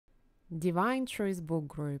Divine Truth Book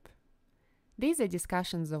Group. These are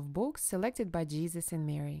discussions of books selected by Jesus and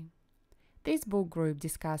Mary. This book group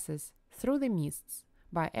discusses Through the Mists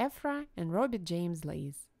by Ephra and Robert James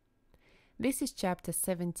Lees. This is chapter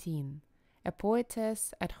 17, A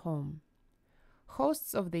Poetess at Home.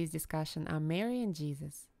 Hosts of this discussion are Mary and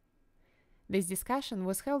Jesus. This discussion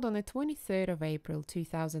was held on the 23rd of April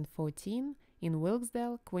 2014 in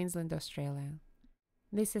Wilkesdale, Queensland, Australia.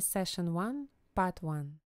 This is session 1, part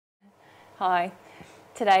 1. Hi,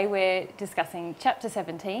 today we're discussing chapter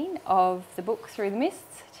 17 of the book Through the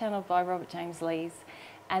Mists, channeled by Robert James Lees,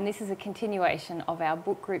 and this is a continuation of our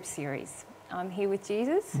book group series. I'm here with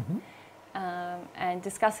Jesus and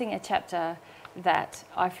discussing a chapter that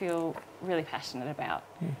I feel really passionate about.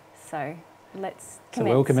 So let's commence.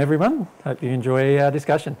 So welcome everyone, hope you enjoy our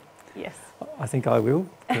discussion. Yes. I think I will.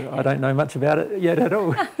 I don't know much about it yet at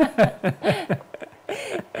all.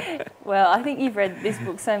 Well, I think you've read this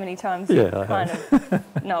book so many times, you kind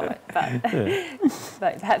of know it,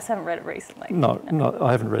 but perhaps haven't read it recently.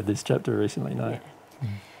 I haven't read this chapter recently, no. Yeah.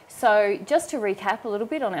 So just to recap a little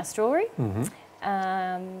bit on our story,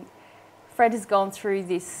 Fred has gone through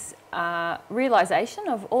this realisation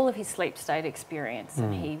of all of his sleep state experience,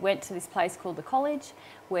 and he went to this place called the college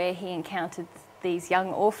where he encountered these young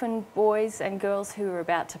orphan boys and girls who were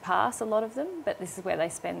about to pass, a lot of them, but this is where they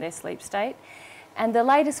spend their sleep state. And the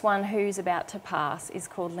latest one who's about to pass is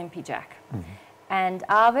called Limpy Jack. And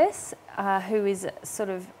Arvis, who is sort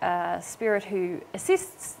of a spirit who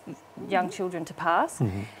assists young children to pass,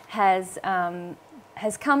 has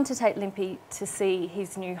come to take Limpy to see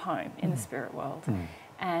his new home in the spirit world.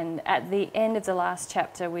 And at the end of the last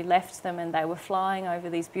chapter, we left them and they were flying over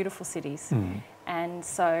these beautiful cities. And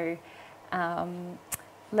so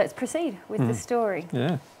let's proceed with the story.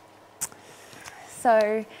 Yeah.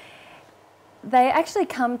 So they actually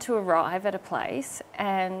come to arrive at a place,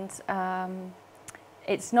 and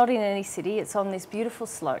it's not in any city, it's on this beautiful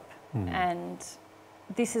slope. And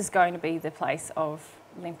this is going to be the place of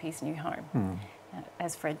Limpy's new home,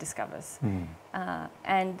 as Fred discovers.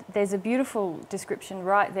 And there's a beautiful description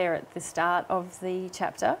right there at the start of the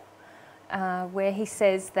chapter where he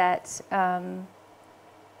says that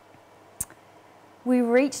we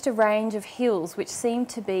reached a range of hills which seemed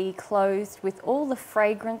to be clothed with all the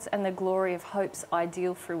fragrance and the glory of hope's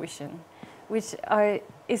ideal fruition, which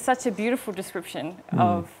is such a beautiful description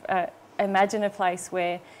of imagine a place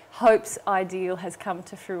where hope's ideal has come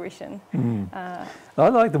to fruition. I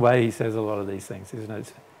like the way he says a lot of these things, isn't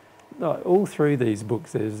it? All through these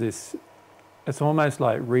books there's this, it's almost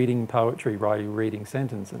like reading poetry by reading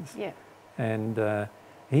sentences. Yeah. And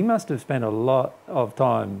he must have spent a lot of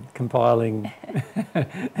time compiling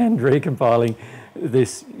and recompiling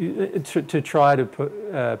this to try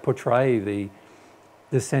to portray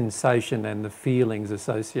the sensation and the feelings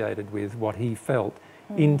associated with what he felt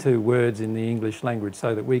into words in the English language,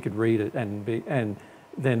 so that we could read it and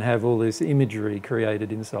then have all this imagery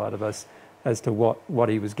created inside of us as to what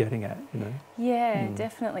he was getting at, you know. Yeah,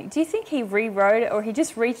 definitely. Do you think he rewrote it, or he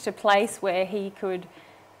just reached a place where he could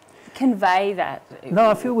convey that? No,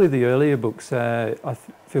 I feel with the earlier books, I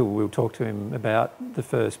feel we'll talk to him about the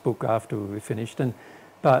first book after we've finished,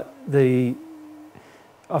 but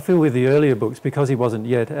I feel with the earlier books, because he wasn't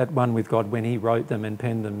yet at one with God when he wrote them and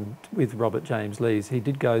penned them with Robert James Lees, he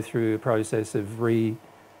did go through a process of rehashing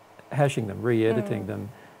them, re-editing them,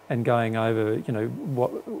 and going over, you know,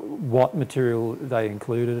 what material they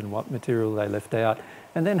included and what material they left out,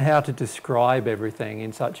 and then how to describe everything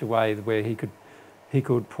in such a way where he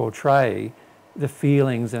could portray the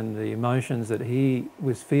feelings and the emotions that he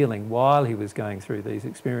was feeling while he was going through these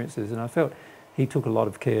experiences. And I felt he took a lot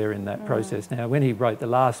of care in that process. Now, when he wrote the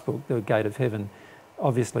last book, The Gate of Heaven,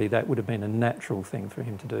 obviously that would have been a natural thing for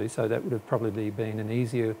him to do, so that would have probably been an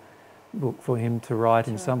easier book for him to write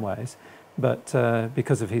in some ways, but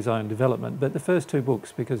because of his own development. But the first two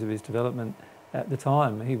books, because of his development at the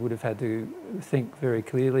time, he would have had to think very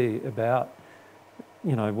clearly about,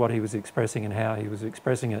 you know, what he was expressing and how he was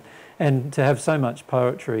expressing it. And to have so much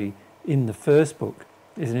poetry in the first book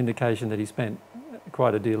is an indication that he spent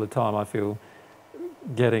quite a deal of time, I feel,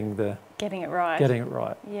 getting it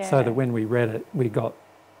right. Yeah. So that when we read it, we got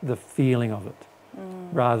the feeling of it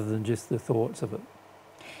rather than just the thoughts of it.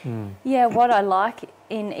 Yeah, what I like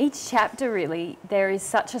in each chapter, really, there is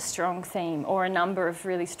such a strong theme, or a number of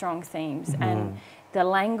really strong themes, and the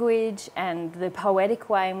language and the poetic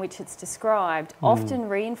way in which it's described often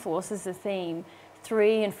reinforces the theme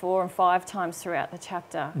 3 and 4 and 5 times throughout the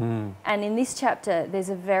chapter. And in this chapter, there's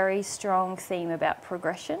a very strong theme about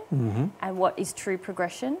progression and what is true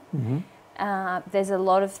progression. There's a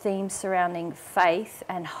lot of themes surrounding faith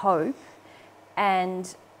and hope,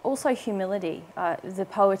 and also humility. The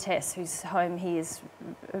poetess whose home he is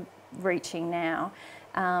reaching now,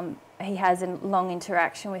 he has a long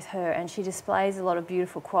interaction with her, and she displays a lot of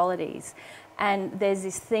beautiful qualities. And there's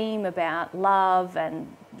this theme about love,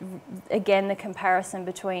 and again the comparison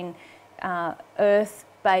between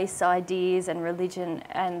earth-based ideas and religion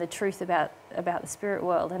and the truth about the spirit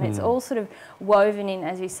world. And it's all sort of woven in,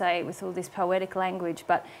 as you say, with all this poetic language,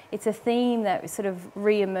 but it's a theme that sort of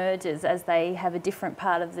re-emerges as they have a different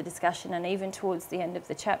part of the discussion, and even towards the end of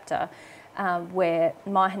the chapter, where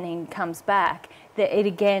Mahonine comes back, that it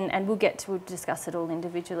again, and we'll discuss it all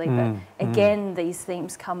individually, but again these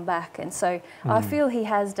themes come back. And so I feel he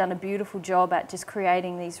has done a beautiful job at just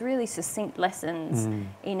creating these really succinct lessons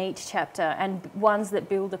in each chapter, and ones that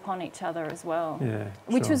build upon each other as well,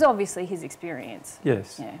 which was obviously his experience.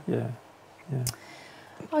 Yes, yeah.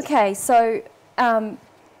 Okay, so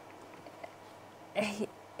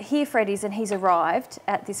here Fred is, and he's arrived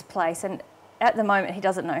at this place, and at the moment he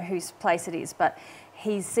doesn't know whose place it is, but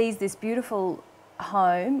he sees this beautiful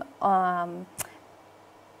home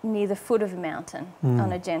near the foot of a mountain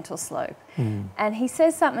on a gentle slope. And he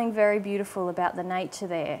says something very beautiful about the nature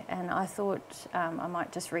there, and I thought I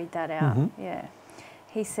might just read that out. Yeah.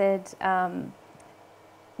 He said,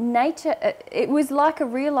 nature, it was like a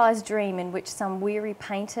realised dream in which some weary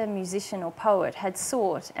painter, musician or poet had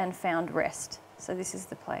sought and found rest. So this is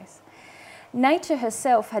the place. Nature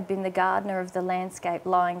herself had been the gardener of the landscape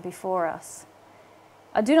lying before us.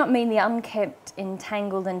 I do not mean the unkempt,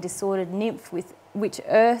 entangled and disordered nymph with which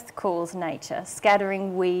earth calls nature,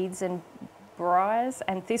 scattering weeds and briars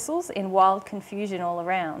and thistles in wild confusion all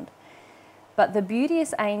around, but the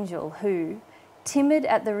beauteous angel who, timid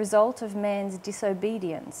at the result of man's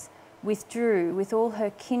disobedience, withdrew with all her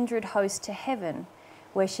kindred host to heaven,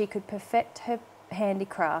 where she could perfect her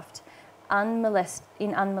handicraft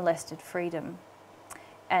in unmolested freedom.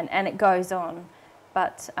 And it goes on.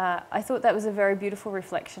 But I thought that was a very beautiful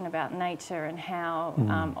reflection about nature, and how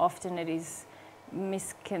often it is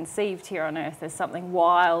misconceived here on earth as something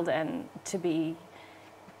wild and to be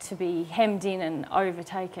hemmed in and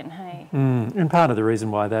overtaken, hey? And part of the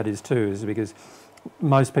reason why that is too is because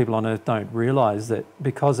most people on earth don't realise that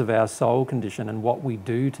because of our soul condition and what we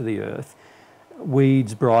do to the earth,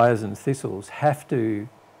 weeds, briars and thistles have to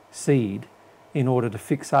seed in order to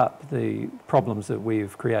fix up the problems that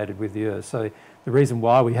we've created with the earth. So the reason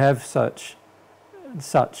why we have such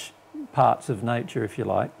parts of nature, if you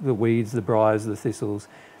like, the weeds, the briars, the thistles,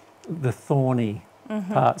 the thorny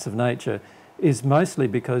parts of nature, is mostly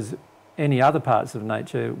because any other parts of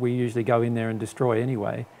nature we usually go in there and destroy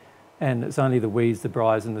anyway. And it's only the weeds, the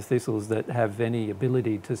briars and the thistles that have any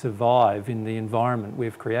ability to survive in the environment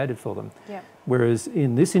we've created for them. Yep. Whereas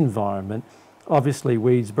in this environment, obviously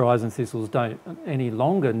weeds, briars and thistles don't any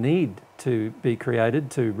longer need to be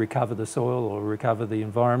created to recover the soil or recover the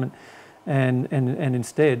environment, and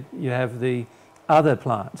instead you have the other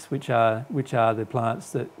plants, which are the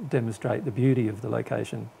plants that demonstrate the beauty of the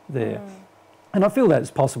location there. And I feel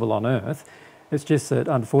that's possible on Earth. It's just that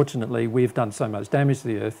unfortunately we've done so much damage to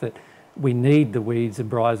the earth that we need the weeds and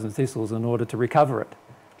briars and thistles in order to recover it.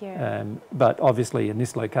 Yeah. But obviously in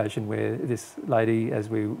this location where this lady, as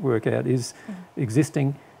we work out, is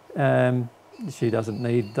existing, she doesn't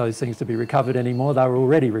need those things to be recovered anymore. They were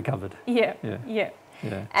already recovered. Yeah.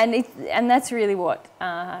 And that's really what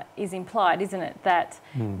is implied, isn't it? That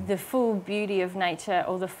the full beauty of nature,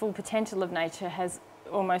 or the full potential of nature, has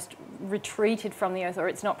almost retreated from the earth, or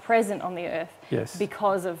it's not present on the earth,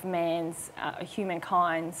 because of man's,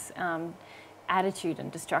 humankind's attitude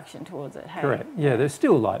and destruction towards it. Hey? Correct. Yeah, there's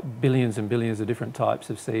still like billions and billions of different types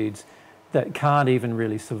of seeds that can't even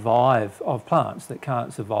really survive, of plants that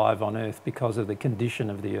can't survive on earth because of the condition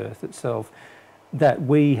of the earth itself that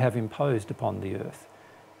we have imposed upon the earth.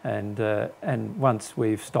 And once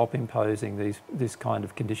we've stopped imposing this kind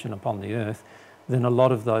of condition upon the earth, then a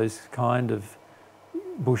lot of those kind of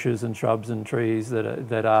bushes and shrubs and trees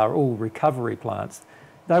that are all recovery plants,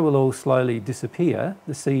 they will all slowly disappear.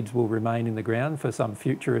 The seeds will remain in the ground for some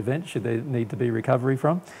future event should there need to be recovery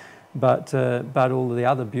from. But all the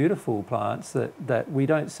other beautiful plants that we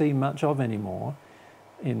don't see much of anymore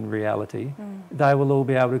in reality, they will all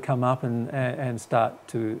be able to come up and start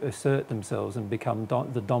to assert themselves and become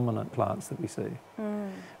the dominant plants that we see,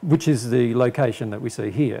 which is the location that we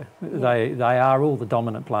see here. They are all the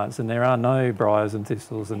dominant plants, and there are no briars and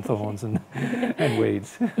thistles and thorns and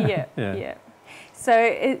weeds. Yeah. So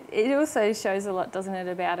it also shows a lot, doesn't it,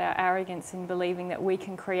 about our arrogance in believing that we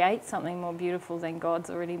can create something more beautiful than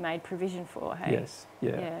God's already made provision for. Hey? Yes,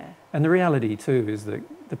 yeah. And the reality too is that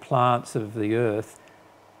the plants of the earth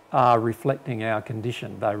are reflecting our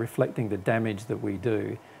condition. They're reflecting the damage that we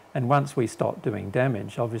do. And once we stop doing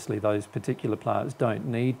damage, obviously those particular plants don't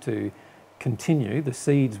need to continue. The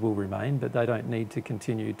seeds will remain, but they don't need to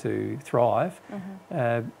continue to thrive.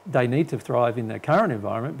 They need to thrive in their current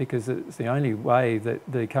environment because it's the only way that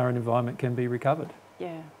the current environment can be recovered.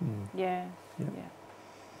 Yeah. Mm. Yeah. Yeah.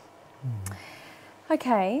 Yeah.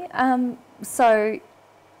 Okay. So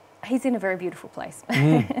he's in a very beautiful place,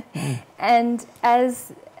 and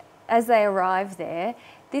as they arrive there,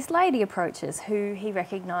 this lady approaches who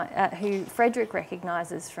who Frederick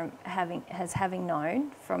recognises from having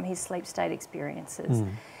known from his sleep state experiences.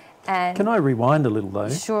 And can I rewind a little though?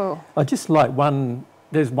 Sure. I just like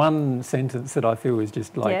there's one sentence that I feel is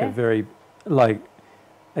just like a very,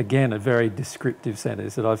 again, a very descriptive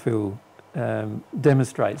sentence that I feel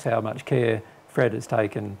demonstrates how much care Fred has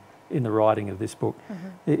taken in the writing of this book.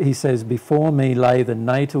 He says, "Before me lay the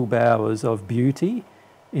natal bowers of beauty,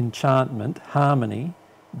 enchantment, harmony,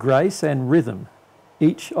 grace and rhythm,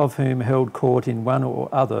 each of whom held court in one or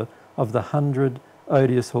other of the 100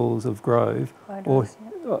 odorous halls of grove,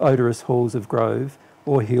 odorous halls of grove,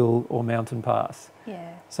 or hill or mountain pass."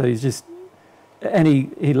 Yeah. So he's just, and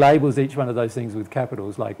he labels each one of those things with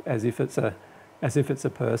capitals, like as if it's a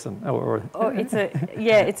person or it's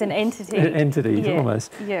it's an entity. Entity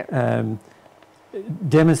almost. Yeah.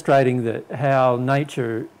 Demonstrating that how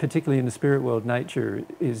nature, particularly in the spirit world, nature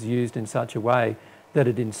is used in such a way that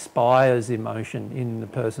it inspires emotion in the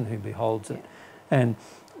person who beholds it. And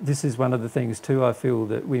this is one of the things too I feel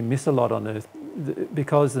that we miss a lot on Earth,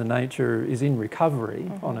 because the nature is in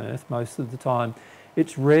recovery on Earth most of the time.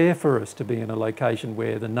 It's rare for us to be in a location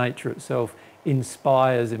where the nature itself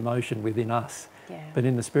inspires emotion within us. Yeah. But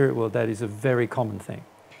in the spirit world, that is a very common thing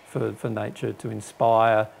for nature to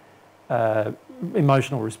inspire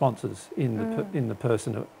emotional responses in the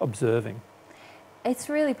person observing. It's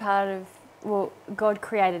really part of, well, God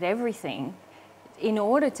created everything in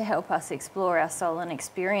order to help us explore our soul and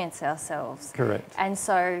experience ourselves. Correct. And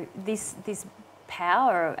so this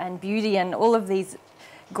power and beauty and all of these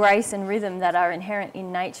grace and rhythm that are inherent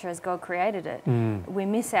in nature as God created it, we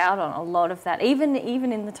miss out on a lot of that. Even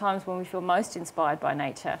in the times when we feel most inspired by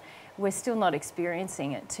nature, we're still not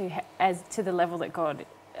experiencing it to the level that God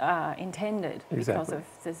intended because of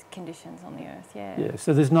the conditions on the earth. Yeah.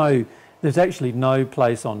 So there's actually no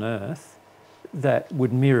place on earth that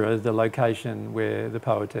would mirror the location where the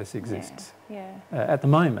poetess exists at the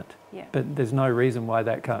moment. Yeah. But there's no reason why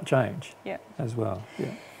that can't change as well.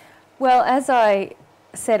 Yeah. Well, as I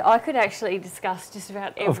said, I could actually discuss just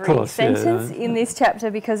about every sentence in this chapter,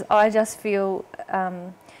 because I just feel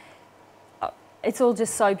it's all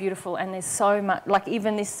just so beautiful, and there's so much, like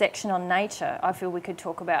even this section on nature, I feel we could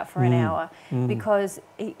talk about for an hour, because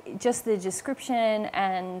just the description,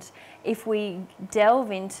 and if we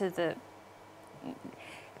delve into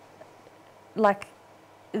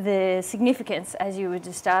the significance, as you were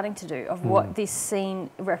just starting to do, of what this scene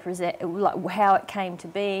represents, like how it came to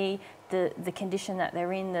be, the condition that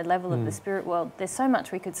they're in, the level of the spirit world. There's so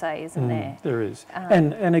much we could say, isn't there? There is.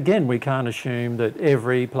 And again, we can't assume that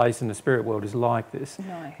every place in the spirit world is like this.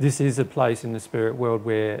 No. This is a place in the spirit world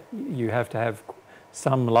where you have to have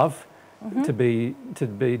some love to be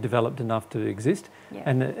developed enough to exist. Yeah.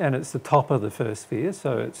 And it's the top of the first sphere,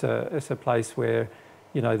 so it's a place where,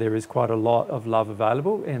 you know, there is quite a lot of love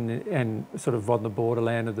available, and sort of on the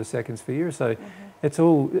borderland of the second sphere. So it's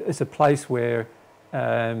a place where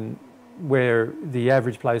the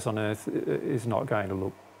average place on Earth is not going to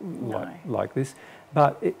look like this,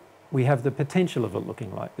 but we have the potential of it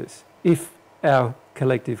looking like this if our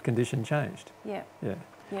collective condition changed.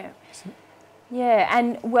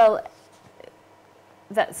 And well,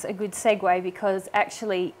 that's a good segue, because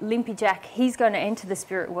actually Limpy Jack, he's going to enter the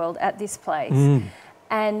spirit world at this place.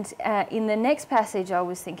 And in the next passage I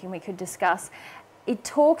was thinking we could discuss, it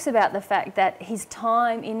talks about the fact that his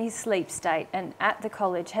time in his sleep state and at the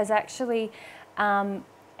college has actually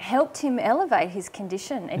helped him elevate his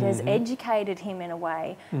condition. It has educated him in a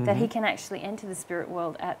way that he can actually enter the spirit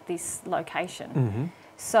world at this location.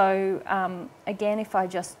 So again, if I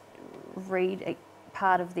just read a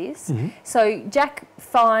part of this. So Jack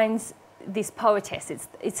finds this poetess,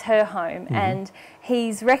 it's her home, and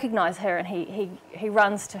he's recognised her, and he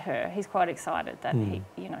runs to her. He's quite excited that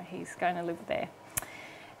he's going to live there.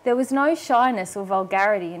 There was no shyness or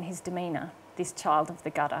vulgarity in his demeanour, this child of the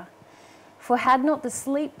gutter, for had not the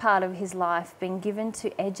sleep part of his life been given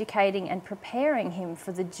to educating and preparing him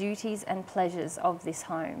for the duties and pleasures of this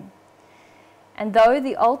home? And though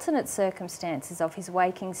the alternate circumstances of his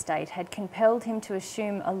waking state had compelled him to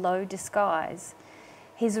assume a low disguise,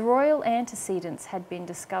 his royal antecedents had been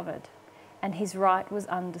discovered, and his right was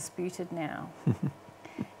undisputed now.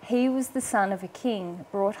 He was the son of a king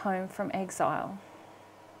brought home from exile.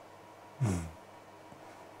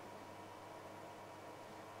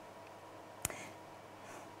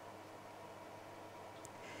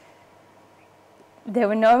 There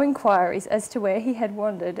were no inquiries as to where he had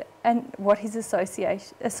wandered and what his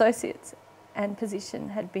associates and position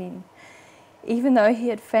had been, even though he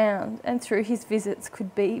had found, and through his visits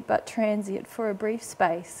could be but transient for a brief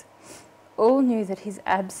space. All knew that his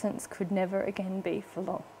absence could never again be for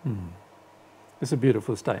long. It's a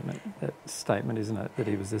beautiful statement, that statement, isn't it? That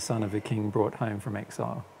he was the son of a king brought home from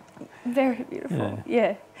exile. Very beautiful,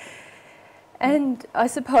 yeah. And I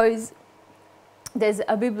suppose there's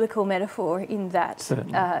a biblical metaphor in that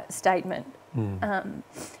statement.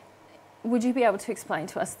 Would you be able to explain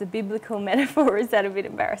to us the biblical metaphor? Is that a bit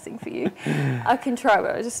embarrassing for you? I can try,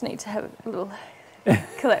 but I just need to have a little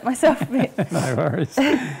collect myself a bit. No worries.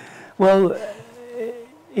 Well,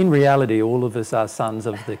 in reality, all of us are sons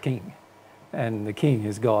of the King, and the King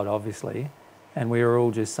is God, obviously, and we are all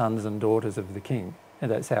just sons and daughters of the King, and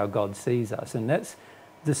that's how God sees us, and that's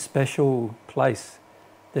the special place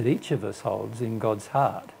that each of us holds in God's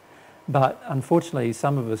heart. But unfortunately,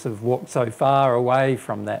 some of us have walked so far away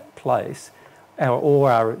from that place, or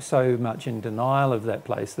are so much in denial of that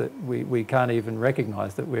place, that we can't even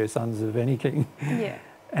recognise that we're sons of any king. Yeah.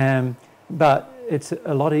 But it's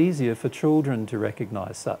a lot easier for children to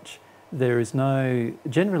recognise such.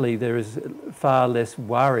 Generally there is far less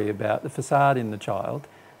worry about the facade in the child,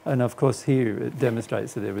 and of course here it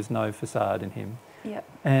demonstrates that there was no facade in him. Yep.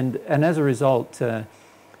 And as a result,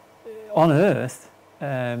 on earth,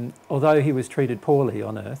 although he was treated poorly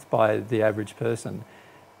on earth by the average person,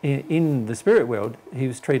 in the spirit world he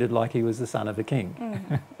was treated like he was the son of a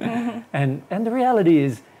king. And the reality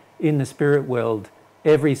is, in the spirit world,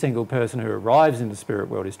 every single person who arrives in the spirit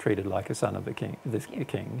world is treated like a son of a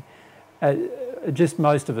king. Just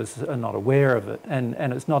most of us are not aware of it, and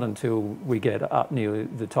it's not until we get up near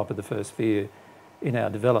the top of the first sphere in our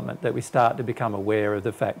development that we start to become aware of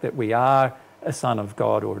the fact that we are a son of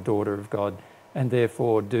God or a daughter of God, and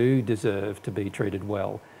therefore do deserve to be treated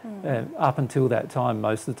well. Up until that time,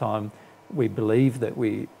 most of the time, we believe that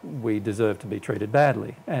we deserve to be treated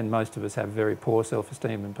badly, and most of us have very poor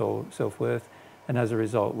self-esteem and poor self-worth, and as a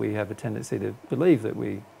result we have a tendency to believe that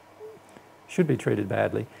we should be treated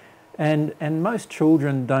badly. And most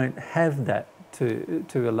children don't have that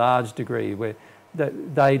to a large degree, where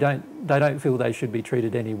that they don't feel they should be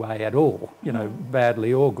treated any way at all,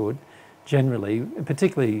 badly or good, generally,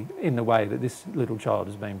 particularly in the way that this little child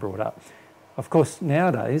has been brought up. Of course,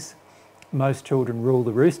 nowadays, most children rule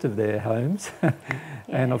the roost of their homes,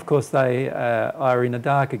 and of course they are in a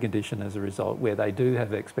darker condition as a result, where they do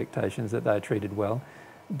have expectations that they're treated well.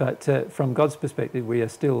 But from God's perspective, we are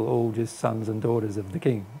still all just sons and daughters of the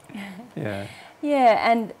King. Yeah.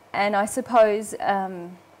 Yeah, and I suppose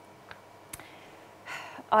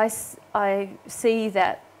I see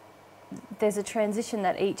that there's a transition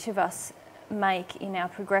that each of us make in our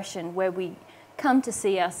progression, where we come to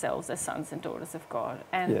see ourselves as sons and daughters of God.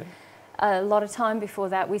 And a lot of time before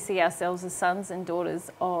that, we see ourselves as sons and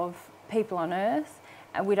daughters of people on earth,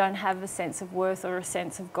 and we don't have a sense of worth or a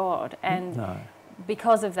sense of God. And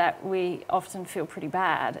because of that, we often feel pretty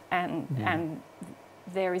bad, and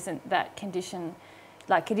there isn't that condition.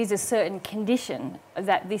 Like, it is a certain condition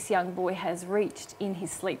that this young boy has reached in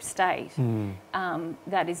his sleep state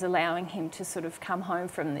that is allowing him to sort of come home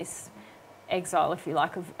from this exile, if you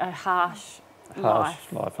like, of a harsh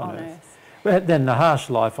life on earth. But then the harsh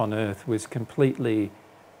life on earth was completely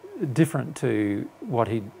different to what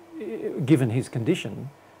he'd, given his condition,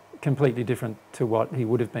 completely different to what he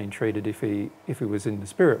would have been treated if he was in the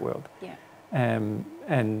spirit world. Yeah.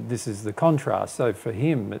 And this is the contrast. So for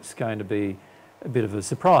him, it's going to be a bit of a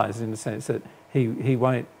surprise, in the sense that he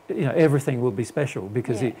won't, everything will be special,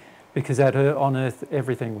 because on earth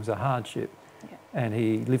everything was a hardship, and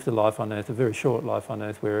he lived a life on earth, a very short life on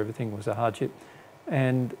earth, where everything was a hardship,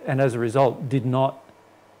 and as a result did not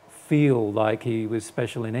feel like he was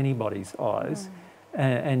special in anybody's eyes,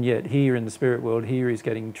 and yet here in the spirit world, here he's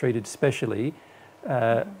getting treated specially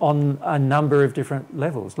on a number of different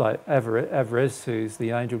levels. Like Averez, who's the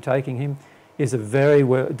angel taking him, is a very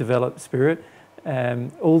well-developed spirit.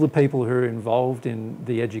 All the people who are involved in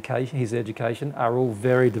his education are all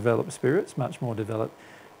very developed spirits, much more developed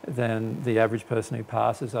than the average person who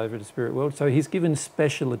passes over to the spirit world. So he's given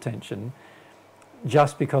special attention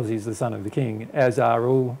just because he's the son of the King, as are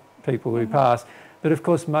all people who pass. But of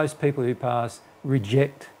course, most people who pass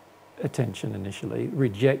reject attention initially,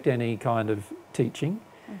 reject any kind of teaching,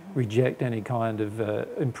 reject any kind of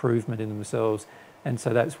improvement in themselves, And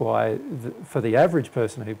so that's why for the average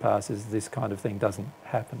person who passes, this kind of thing doesn't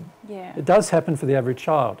happen. Yeah. It does happen for the average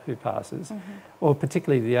child who passes, or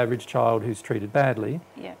particularly the average child who's treated badly.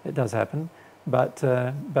 Yeah. It does happen, but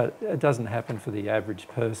it doesn't happen for the average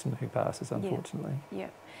person who passes, unfortunately. Yeah,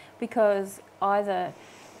 because either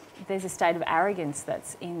there's a state of arrogance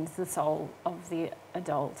that's in the soul of the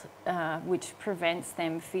adult, which prevents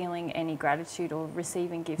them feeling any gratitude or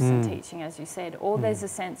receiving gifts and teaching, as you said, or there's a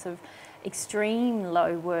sense of extreme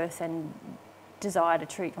low worth and desire to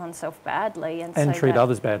treat oneself badly. And so treat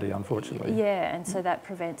others badly, unfortunately. Yeah, and so that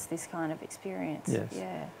prevents this kind of experience. Yes.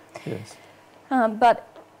 Yeah. Yes. But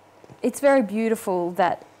it's very beautiful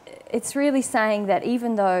that it's really saying that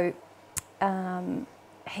even though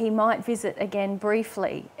he might visit again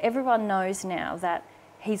briefly, everyone knows now that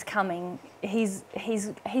he's coming, he's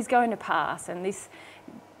going to pass, and this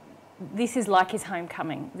is like his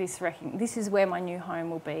homecoming. This is where my new home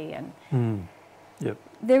will be. And Yep.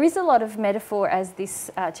 there is a lot of metaphor as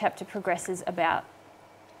this chapter progresses about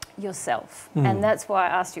yourself, and that's why I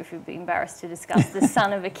asked you if you'd be embarrassed to discuss the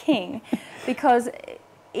son of a king, because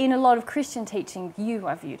in a lot of Christian teaching, you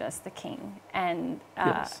are viewed as the king, and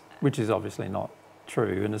yes, which is obviously not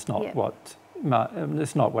true, and it's not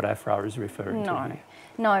what Afra is referring to here.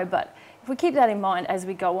 No, but if we keep that in mind as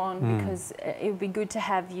we go on, because it would be good to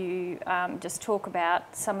have you just talk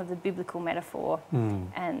about some of the biblical metaphor.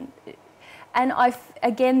 And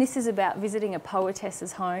again, this is about visiting a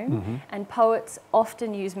poetess's home, and poets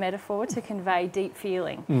often use metaphor to convey deep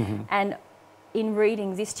feeling. And in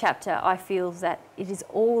reading this chapter, I feel that it is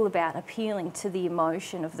all about appealing to the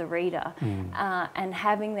emotion of the reader and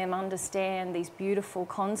having them understand these beautiful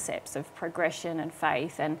concepts of progression and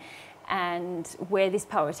faith, and where this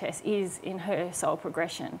poetess is in her soul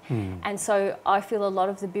progression. And so I feel a lot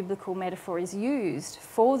of the biblical metaphor is used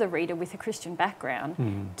for the reader with a Christian background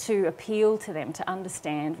to appeal to them to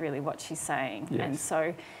understand really what she's saying. Yes. And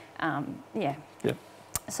so, yeah. Yep.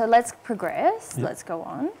 So let's progress. Yep. Let's go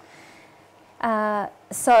on.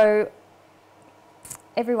 So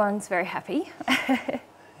everyone's very happy.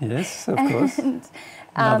 Yes, of course.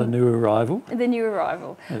 Another new arrival. The new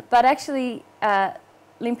arrival. Yep. But actually,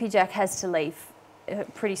 Limpy Jack has to leave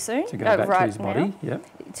pretty soon. To go back to his body, yep.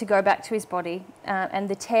 To go back to his body. And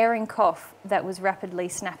the tearing cough that was rapidly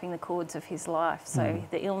snapping the cords of his life. So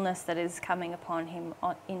the illness that is coming upon him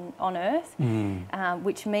on earth,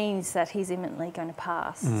 which means that he's imminently going to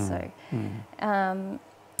pass.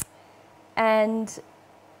 And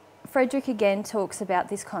Frederick again talks about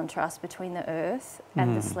this contrast between the earth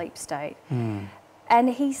and the sleep state. And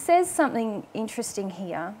he says something interesting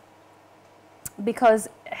here, because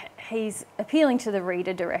he's appealing to the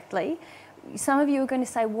reader directly. Some of you are going to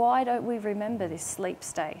say, why don't we remember this sleep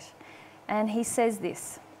state? And he says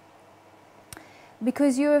this: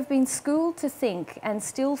 because you have been schooled to think and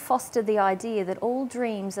still foster the idea that all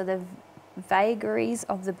dreams are the vagaries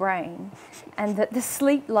of the brain, and that the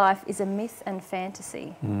sleep life is a myth and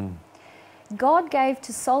fantasy. God gave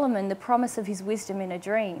to Solomon the promise of his wisdom in a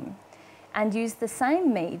dream, and used the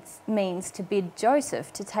same means to bid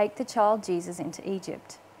Joseph to take the child Jesus into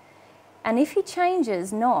Egypt. And if he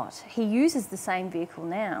changes not, he uses the same vehicle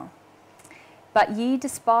now. But ye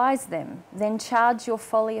despise them, then charge your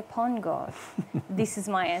folly upon God. This is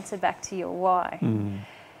my answer back to your why.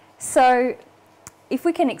 So if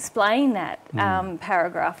we can explain that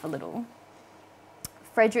paragraph a little,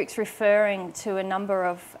 Frederick's referring to a number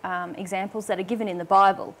of examples that are given in the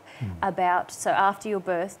Bible about, so after your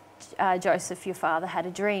birth, Joseph, your father, had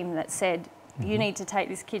a dream that said, you need to take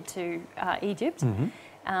this kid to Egypt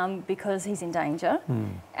because he's in danger.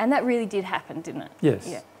 And that really did happen, didn't it? Yes.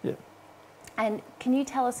 Yeah. And can you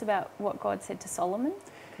tell us about what God said to Solomon?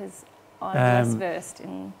 Because I'm less versed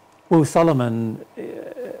in... Well, Solomon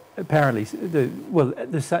apparently,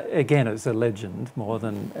 again, it's a legend more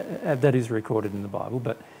than that is recorded in the Bible,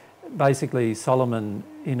 but basically Solomon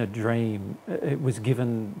in a dream was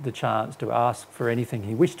given the chance to ask for anything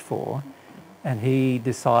he wished for, and he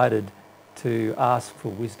decided to ask for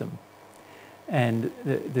wisdom. And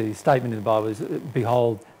the statement in the Bible is,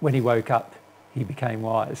 behold, when he woke up, he became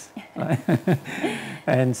wise.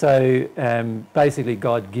 And so basically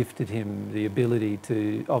God gifted him the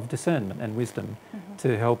ability of discernment and wisdom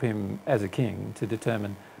to help him as a king to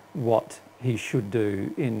determine what he should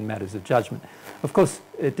do in matters of judgment. Of course,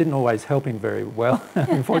 it didn't always help him very well,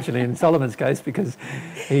 unfortunately, in Solomon's case, because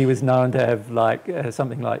he was known to have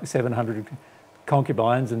something like 700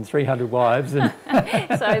 concubines and 300 wives. And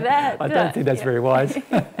I don't think that's very wise.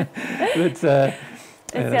 But,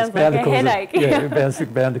 it sounds like a headache.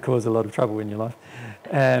 It's bound to cause a lot of trouble in your life,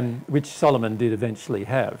 which Solomon did eventually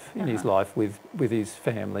have in his life with his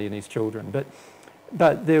family and his children. But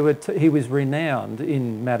but he was renowned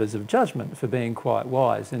in matters of judgment for being quite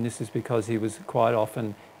wise, and this is because he was quite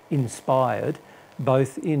often inspired,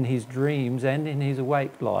 both in his dreams and in his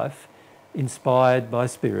awake life, inspired by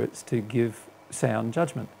spirits to give sound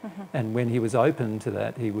judgment. And when he was open to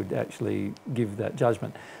that, he would actually give that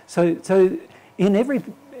judgment. So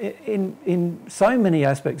in so many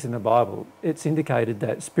aspects in the Bible, it's indicated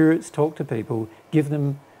that spirits talk to people, give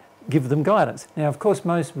them guidance. Now, of course,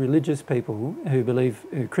 most religious people who believe,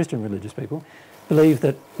 Christian religious people, believe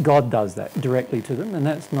that God does that directly to them, and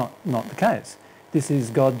that's not the case. This is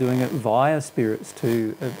God doing it via spirits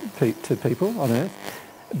to people on earth,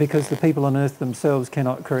 because the people on earth themselves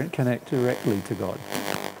cannot connect directly to God.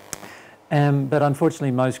 But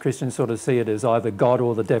unfortunately, most Christians sort of see it as either God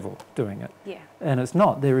or the devil doing it. Yeah. And it's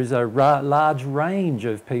not. There is a large range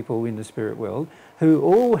of people in the spirit world who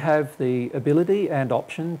all have the ability and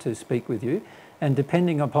option to speak with you, and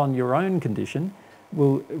depending upon your own condition,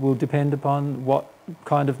 will depend upon what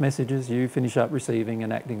kind of messages you finish up receiving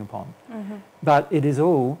and acting upon. But it is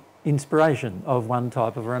all inspiration of one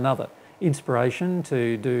type or another. Inspiration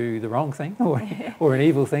to do the wrong thing or an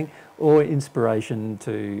evil thing, or inspiration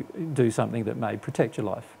to do something that may protect your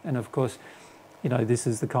life. And of course, you know, this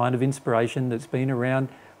is the kind of inspiration that's been around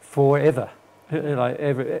forever.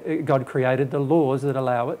 God created the laws that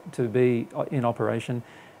allow it to be in operation,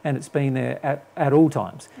 and it's been there at all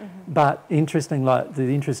times. But the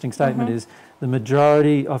interesting statement is the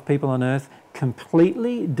majority of people on earth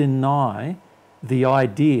completely deny the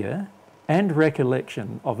idea and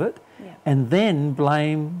recollection of it, and then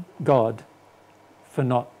blame God for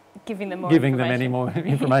not giving them any more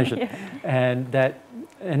information. And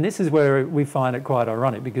this is where we find it quite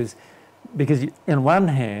ironic, because on one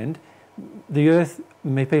hand,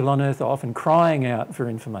 people on earth are often crying out for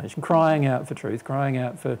information, crying out for truth, crying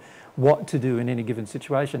out for what to do in any given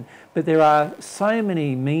situation. But there are so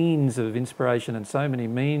many means of inspiration and so many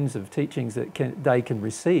means of teachings that they can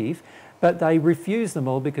receive, but they refuse them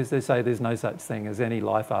all because they say there's no such thing as any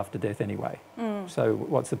life after death anyway. So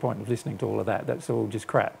what's the point of listening to all of that? That's all just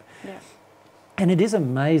crap. Yeah. And it is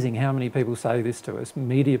amazing how many people say this to us,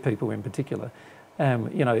 media people in particular.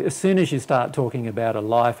 You know, as soon as you start talking about a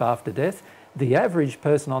life after death, the average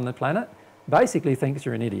person on the planet basically thinks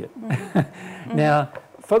you're an idiot. Now,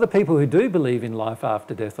 for the people who do believe in life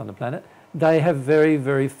after death on the planet, they have very,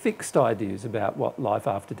 very fixed ideas about what life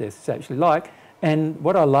after death is actually like. And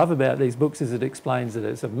what I love about these books is it explains that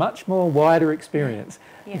it's a much more wider experience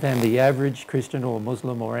than the average Christian or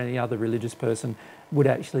Muslim or any other religious person would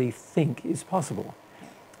actually think is possible.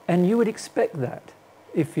 And you would expect that.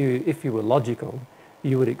 If you were logical,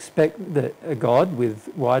 you would expect that a God with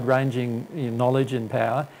wide-ranging knowledge and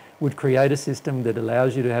power would create a system that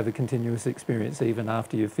allows you to have a continuous experience even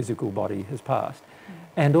after your physical body has passed.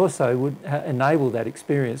 And also would enable that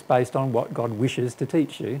experience based on what God wishes to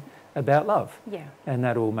teach you about love. And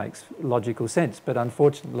that all makes logical sense. But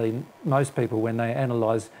unfortunately, most people, when they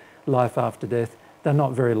analyse life after death, they're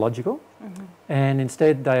not very logical, and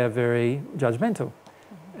instead they are very judgmental.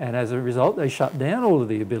 And as a result, they shut down all of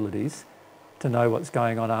the abilities to know what's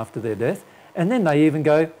going on after their death. And then they even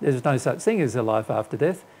go, there's no such thing as a life after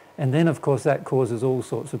death. And then, of course, that causes all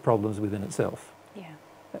sorts of problems within itself.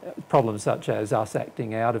 Problems such as us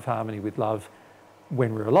acting out of harmony with love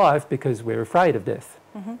when we're alive because we're afraid of death.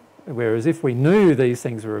 Whereas if we knew these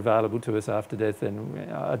things were available to us after death, then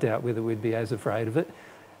I doubt whether we'd be as afraid of it,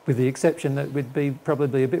 with the exception that we'd be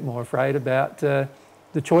probably a bit more afraid about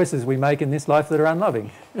the choices we make in this life that are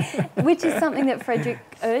unloving. Which is something that Frederick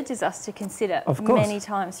urges us to consider many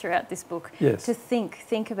times throughout this book. To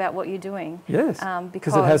think about what you're doing.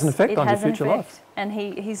 Because it has an effect on your future life. And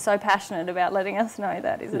he's so passionate about letting us know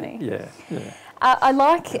that, isn't he? Yeah. I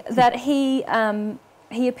like that he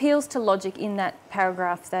appeals to logic in that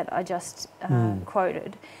paragraph that I just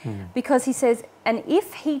quoted, because he says, and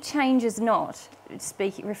if he changes not,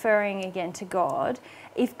 referring again to God,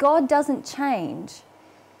 if God doesn't change,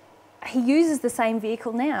 he uses the same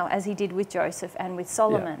vehicle now as he did with Joseph and with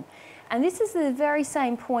Solomon. And this is the very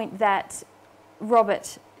same point that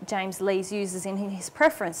Robert James Lees uses in his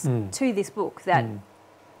preference to this book, that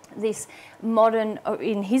this modern,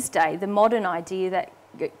 in his day, the modern idea that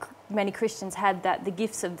many Christians had that the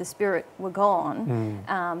gifts of the Spirit were gone,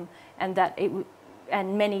 and that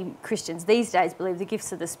and many Christians these days believe the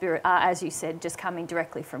gifts of the Spirit are, as you said, just coming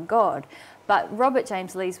directly from God. But Robert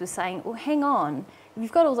James Lees was saying, well, hang on,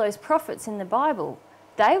 you've got all those prophets in the Bible.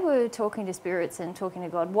 They were talking to spirits and talking to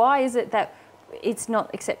God. Why is it that it's not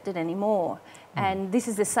accepted anymore. And this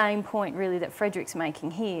is the same point really that Frederick's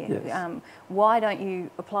making here. Yes. Why don't you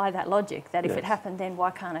apply that logic, that if it Yes. happened then,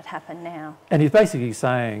 why can't it happen now? And he's basically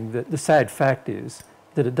saying that the sad fact is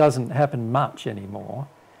that it doesn't happen much anymore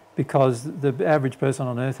because the average person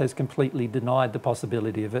on earth has completely denied the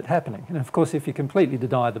possibility of it happening. And of course, if you completely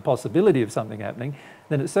deny the possibility of something happening,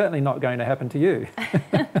 then it's certainly not going to happen to you.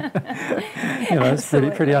 You know, it's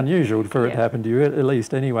pretty unusual for it to happen to you, at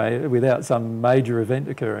least anyway, without some major event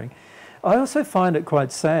occurring. I also find it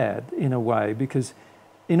quite sad in a way, because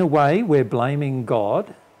in a way we're blaming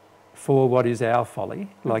God for what is our folly,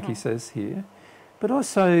 like he says here, but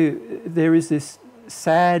also there is this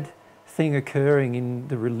sad thing occurring in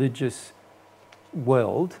the religious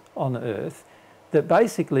world on earth that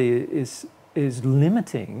basically is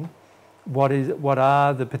limiting what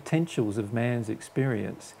are the potentials of man's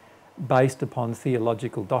experience based upon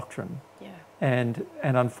theological doctrine. Yeah. And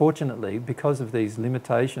unfortunately, because of these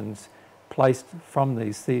limitations placed from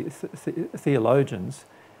these theologians,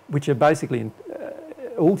 which are basically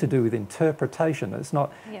all to do with interpretation. It's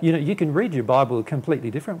not, you know, you can read your Bible a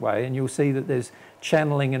completely different way and you'll see that there's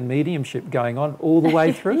channeling and mediumship going on all the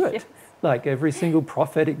way through it. Like every single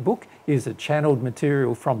prophetic book is a channeled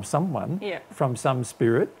material from someone, from some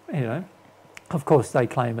spirit, you know. Of course, they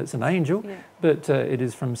claim it's an angel, but it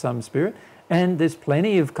is from some spirit. And there's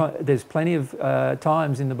plenty of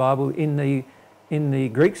times in the Bible, in the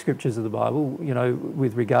Greek scriptures of the Bible, you know,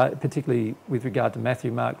 particularly with regard to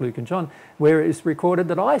Matthew, Mark, Luke and John, where it's recorded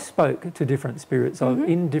that I spoke to different spirits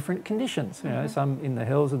in different conditions, you know, some in the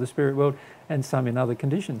hells of the spirit world and some in other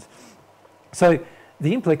conditions. So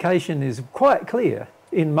the implication is quite clear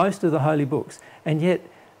in most of the holy books, and yet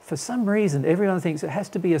for some reason everyone thinks it has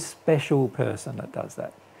to be a special person that does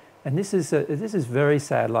that. And this is very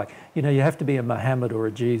sad. Like, you know, you have to be a Muhammad or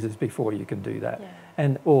a Jesus before you can do that,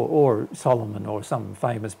 and or Solomon or some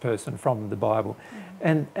famous person from the Bible,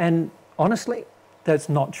 and honestly, that's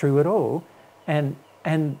not true at all. And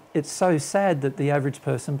it's so sad that the average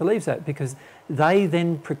person believes that, because they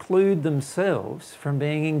then preclude themselves from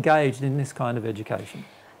being engaged in this kind of education.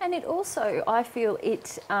 And it also, I feel,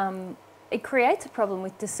 it creates a problem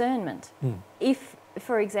with discernment. If,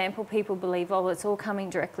 for example, people believe, oh, it's all coming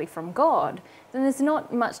directly from God, then there's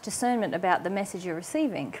not much discernment about the message you're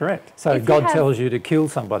receiving. Correct. So if God tells you to kill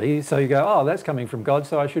somebody, so you go, oh, that's coming from God,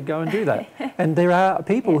 so I should go and do that. And there are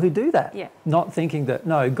people who do that, not thinking that,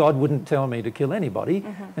 no, God wouldn't tell me to kill anybody,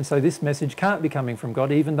 and so this message can't be coming from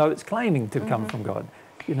God, even though it's claiming to come from God,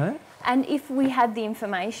 you know? And if we had the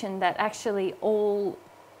information that actually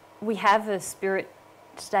we have a spirit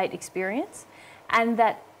state experience, and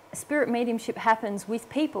that spirit mediumship happens with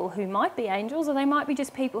people who might be angels, or they might be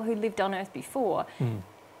just people who lived on earth before,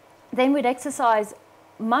 then we'd exercise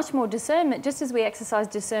much more discernment, just as we exercise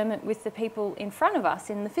discernment with the people in front of us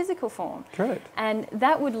in the physical form. Correct. And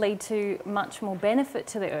that would lead to much more benefit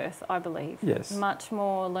to the earth, I believe. Yes. Much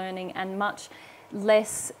more learning and much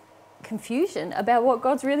less confusion about what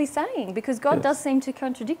God's really saying, because God does seem to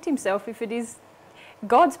contradict himself if it is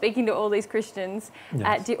God speaking to all these Christians,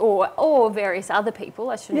 or various other people.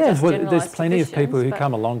 I shouldn't just generalise. There's plenty of people who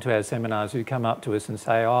come along to our seminars who come up to us and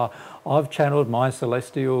say, "Oh, I've channeled my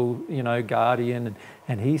celestial, you know, guardian,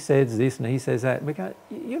 and he says this and he says that." We go,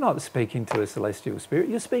 "You're not speaking to a celestial spirit.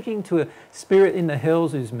 You're speaking to a spirit in the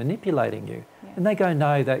hells who's manipulating you." And they go,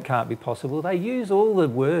 "No, that can't be possible." They use all the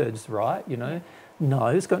words, right? You know. No,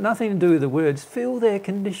 it's got nothing to do with the words. Feel their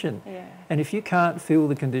condition. And if you can't feel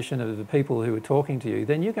the condition of the people who are talking to you,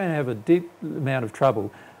 then you're going to have a deep amount of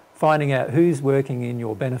trouble finding out who's working in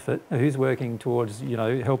your benefit, who's working towards, you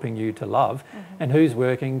know, helping you to love, and who's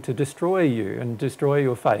working to destroy you and destroy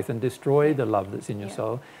your faith and destroy the love that's in your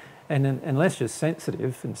soul. And unless you're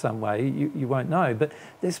sensitive in some way, you won't know. But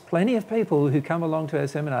there's plenty of people who come along to our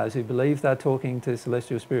seminars who believe they're talking to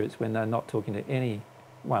celestial spirits when they're not talking to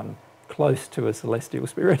anyone close to a celestial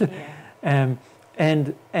spirit. And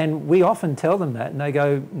we often tell them that, and they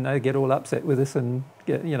go, no, get all upset with us and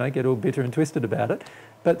get all bitter and twisted about it.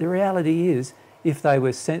 But the reality is, if they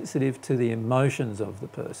were sensitive to the emotions of the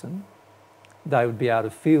person, they would be able to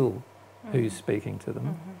feel who's speaking to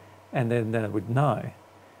them, and then they would know.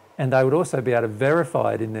 And they would also be able to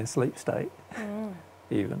verify it in their sleep state,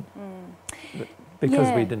 even.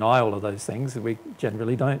 Because we deny all of those things, we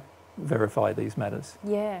generally don't verify these matters.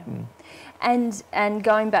 And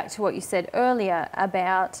going back to what you said earlier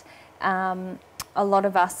about a lot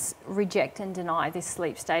of us reject and deny this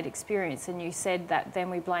sleep state experience, and you said that then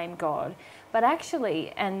we blame God, but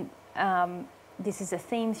actually, and this is a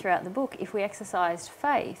theme throughout the book, if we exercised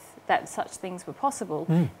faith that such things were possible,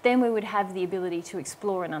 then we would have the ability to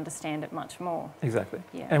explore and understand it much more. Exactly.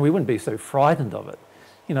 Yeah. And we wouldn't be so frightened of it.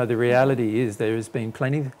 You know, the reality is there has been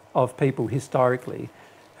plenty of people historically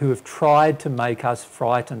who have tried to make us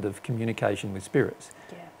frightened of communication with spirits.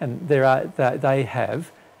 Yeah. And they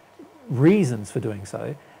have reasons for doing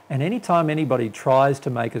so. And any time anybody tries to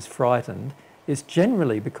make us frightened, it's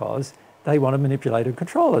generally because they want to manipulate and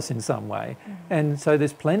control us in some way. And so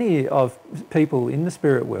there's plenty of people in the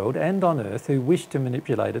spirit world and on earth who wish to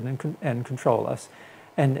manipulate it and control us.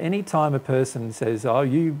 And any time a person says, oh,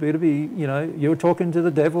 you better be, you know, you're talking to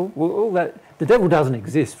the devil, well, all that, the devil doesn't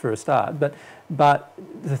exist for a start, but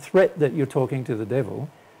the threat that you're talking to the devil,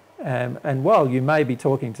 and while you may be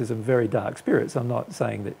talking to some very dark spirits, I'm not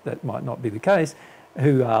saying that that might not be the case,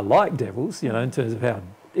 who are like devils, you know, in terms of how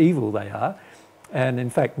evil they are, and in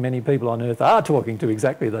fact many people on earth are talking to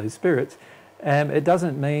exactly those spirits, it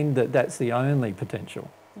doesn't mean that that's the only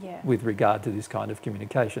potential with regard to this kind of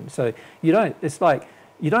communication. So you don't, it's like,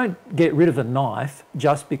 you don't get rid of a knife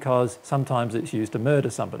just because sometimes it's used to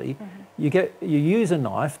murder somebody. You use a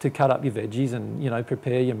knife to cut up your veggies and, you know,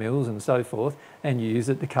 prepare your meals and so forth, and you use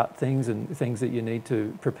it to cut things and things that you need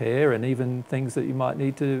to prepare, and even things that you might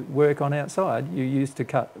need to work on outside, you use to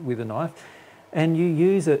cut with a knife, and you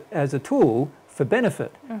use it as a tool for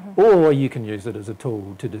benefit, or you can use it as a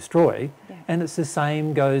tool to destroy. And it's the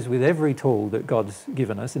same goes with every tool that God's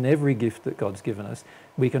given us and every gift that God's given us.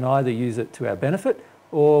 We can either use it to our benefit,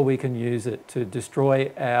 or we can use it to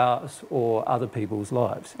destroy ours or other people's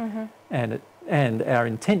lives. And our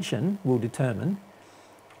intention will determine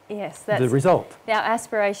the result. Our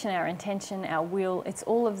aspiration, our intention, our will, it's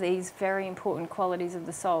all of these very important qualities of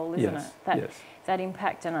the soul, isn't it? That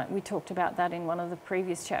impact, and we talked about that in one of the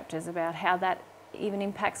previous chapters, about how that even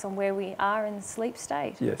impacts on where we are in the sleep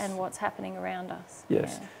state and what's happening around us.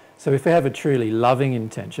 So if we have a truly loving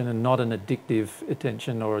intention and not an addictive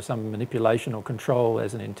intention or some manipulation or control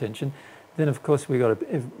as an intention, then of course we've got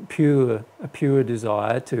a pure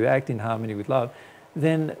desire to act in harmony with love,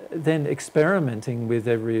 then experimenting with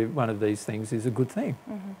every one of these things is a good thing.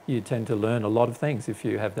 You tend to learn a lot of things if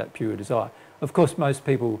you have that pure desire. Of course, most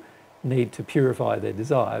people need to purify their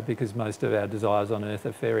desire because most of our desires on earth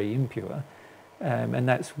are very impure. And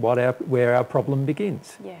that's where our problem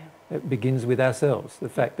begins. It begins with ourselves. The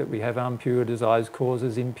fact that we have impure desires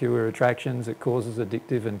causes impure attractions, it causes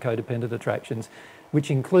addictive and codependent attractions, which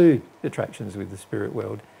include attractions with the spirit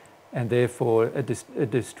world, and therefore a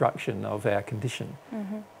destruction of our condition.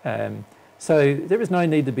 So there is no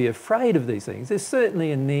need to be afraid of these things. There's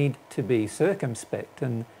certainly a need to be circumspect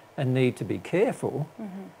and a need to be careful,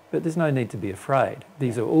 but there's no need to be afraid.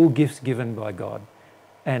 These are all gifts given by God.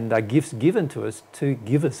 And are gifts given to us to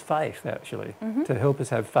give us faith, actually, to help us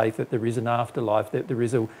have faith that there is an afterlife, that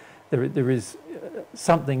there is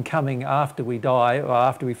something coming after we die or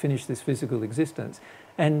after we finish this physical existence.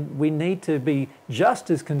 And we need to be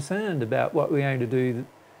just as concerned about what we're going to do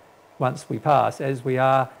once we pass as we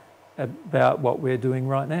are about what we're doing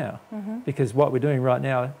right now. Because what we're doing right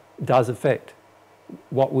now does affect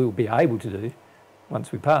what we'll be able to do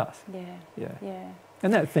once we pass.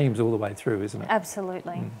 And that theme's all the way through, isn't it?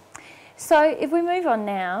 Absolutely. So if we move on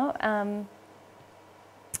now,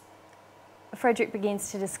 Frederick begins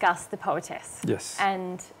to discuss the poetess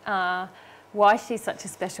and why she's such a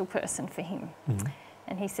special person for him.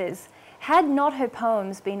 And he says, had not her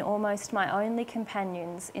poems been almost my only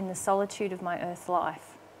companions in the solitude of my earth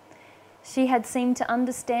life? She had seemed to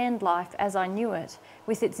understand life as I knew it,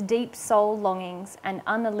 with its deep soul longings and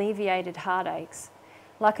unalleviated heartaches,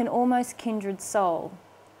 like an almost kindred soul.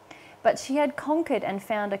 But she had conquered and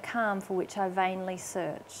found a calm for which I vainly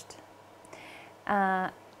searched.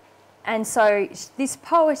 And so this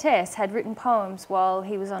poetess had written poems while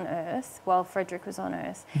he was on earth, while Frederick was on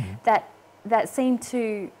earth, that seemed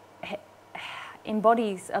to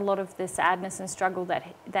embodies a lot of the sadness and struggle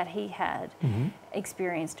that he had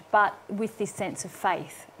experienced, but with this sense of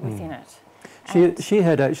faith within it. She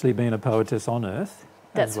had actually been a poetess on earth.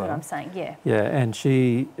 That's what I'm saying, yeah. Yeah, and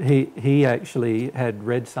he actually had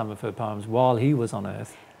read some of her poems while he was on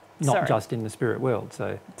earth, not just in the spirit world.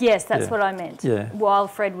 So yes, that's what I meant. While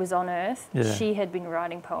Fred was on earth, she had been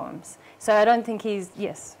writing poems. So I don't think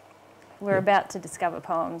we're about to discover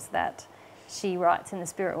poems that she writes in the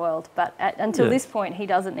spirit world, but until this point he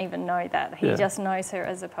doesn't even know that. He just knows her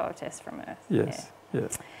as a poetess from earth.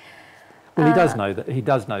 Well, he does know that. He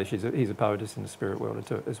does know he's a poetess in the spirit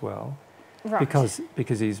world as well. Because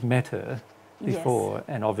he's met her before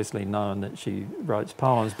and obviously known that she writes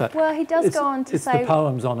poems. But well, he does go on to say... It's the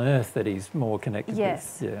poems on earth that he's more connected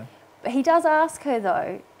with. But he does ask her,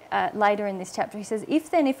 though, later in this chapter, he says,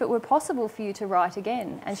 if it were possible for you to write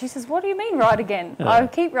again. And she says, what do you mean write again? I'll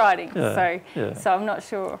keep writing. So I'm not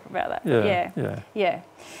sure about that.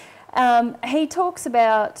 He talks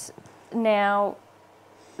about now,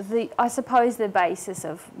 I suppose the basis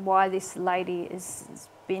of why this lady has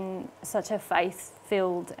been such a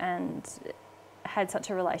faith-filled and had such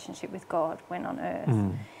a relationship with God when on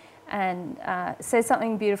earth. And says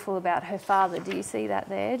something beautiful about her father. Do you see that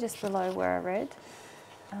there, just below where I read?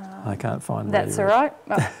 I can't find that. That's all right.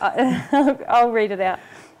 I'll read it out.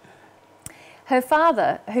 Her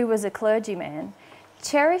father, who was a clergyman,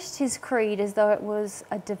 cherished his creed as though it was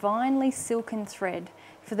a divinely silken thread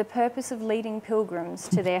for the purpose of leading pilgrims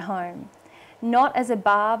to their home, not as a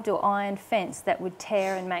barbed or iron fence that would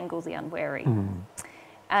tear and mangle the unwary.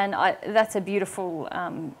 And that's a beautiful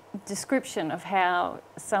description of how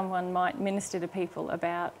someone might minister to people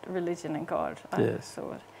about religion and God, I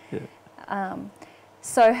thought.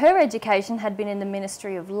 So her education had been in the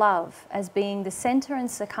ministry of love as being the centre and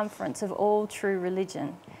circumference of all true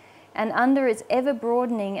religion. And under its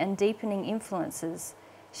ever-broadening and deepening influences,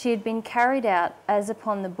 she had been carried out as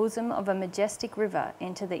upon the bosom of a majestic river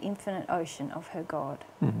into the infinite ocean of her God.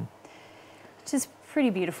 Which is pretty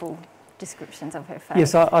beautiful descriptions of her faith.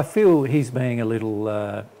 Yes, I feel he's being a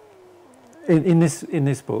little, in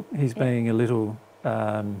this book, he's being a little,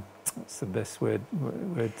 what's the best word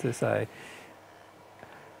to say?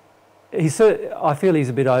 I feel he's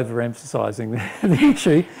a bit overemphasising the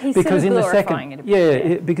issue. He's because sort of in the glorifying it a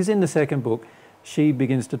bit. because in the second book, she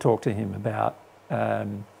begins to talk to him about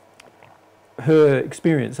her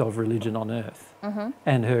experience of religion on earth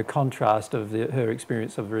and her contrast of her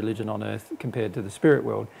experience of religion on earth compared to the spirit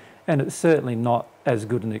world. And it's certainly not as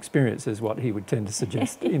good an experience as what he would tend to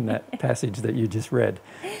suggest in that passage that you just read.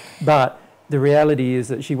 But the reality is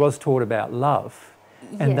that she was taught about love.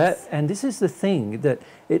 And and this is the thing, that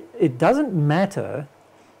it doesn't matter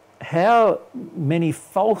how many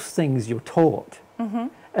false things you're taught.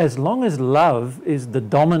 As long as love is the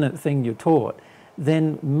dominant thing you're taught,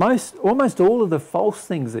 then almost all of the false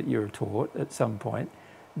things that you're taught at some point,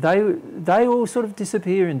 they all sort of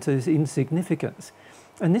disappear into insignificance.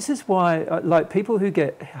 And this is why, like, people who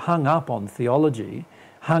get hung up on theology,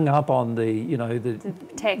 hung up on the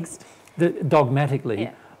text,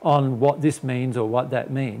 dogmatically on what this means or what that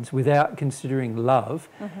means, without considering love,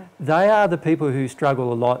 they are the people who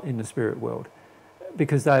struggle a lot in the spirit world,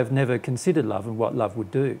 because they have never considered love and what love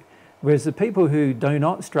would do. Whereas the people who do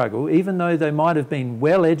not struggle, even though they might have been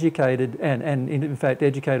well educated and in fact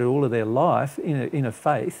educated all of their life in a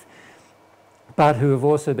faith, but who have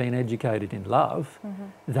also been educated in love,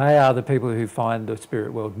 they are the people who find the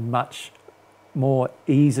spirit world much more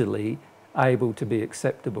easily able to be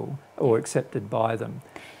acceptable or accepted by them,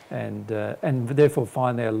 and therefore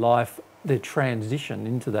find their transition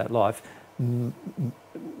into that life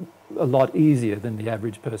a lot easier than the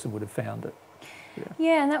average person would have found it.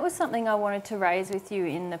 Yeah, and that was something I wanted to raise with you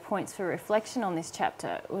in the points for reflection on this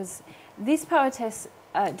chapter. Was this poetess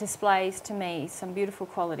displays to me some beautiful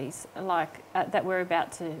qualities like that we're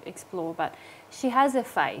about to explore, but she has a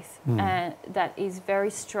faith that is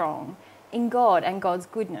very strong in God and God's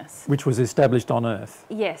goodness, which was established on earth.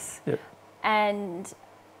 Yes. And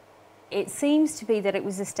it seems to be that it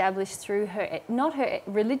was established through her, not her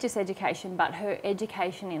religious education, but her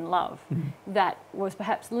education in love, that was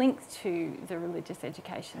perhaps linked to the religious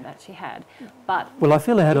education that she had. But well, I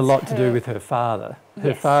feel it had a lot to do with her father.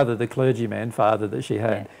 Her father, the clergyman father that she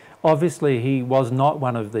had. Obviously, he was not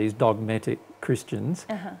one of these dogmatic Christians,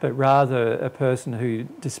 but rather a person who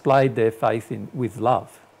displayed their faith with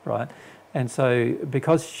love, right? And so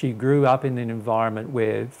because she grew up in an environment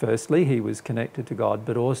where firstly he was connected to God,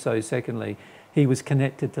 but also secondly he was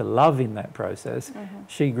connected to love in that process,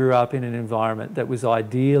 she grew up in an environment that was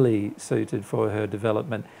ideally suited for her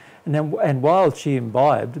development. And while she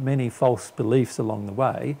imbibed many false beliefs along the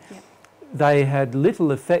way, they had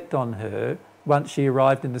little effect on her once she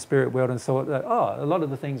arrived in the spirit world and thought that, oh, a lot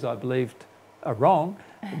of the things I believed are wrong,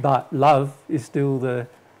 but love is still the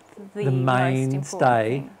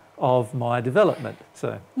mainstay of my development.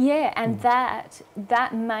 So and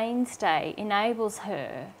that mainstay enables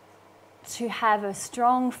her to have a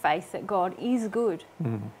strong faith that God is good.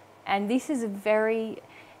 And this is a very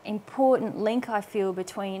important link, I feel,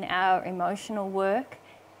 between our emotional work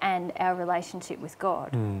and our relationship with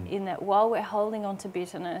God, in that while we're holding on to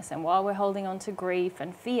bitterness and while we're holding on to grief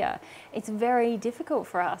and fear, it's very difficult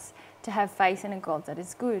for us to have faith in a God that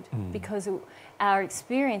is good, because our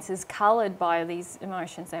experience is coloured by these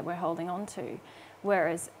emotions that we're holding on to.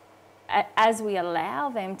 Whereas as we allow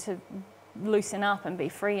them to loosen up and be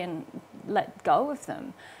free and let go of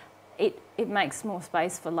them, it makes more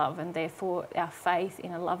space for love, and therefore our faith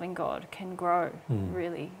in a loving God can grow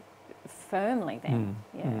really firmly then.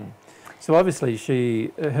 So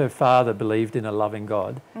obviously her father believed in a loving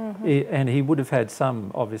God, and he would have had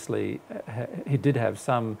some, obviously, he did have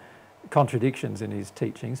some contradictions in his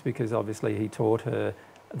teachings, because obviously he taught her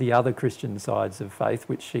the other Christian sides of faith,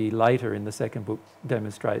 which she later in the second book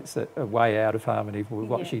demonstrates that are way out of harmony with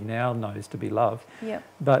what she now knows to be love.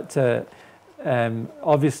 But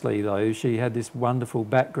obviously, though, she had this wonderful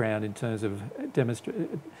background in terms of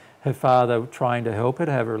her father trying to help her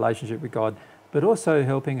to have a relationship with God, but also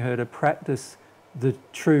helping her to practice the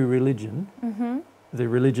true religion, the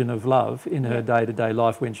religion of love, in her day-to-day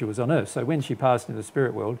life when she was on earth. So when she passed into the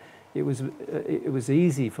spirit world, it was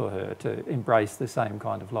easy for her to embrace the same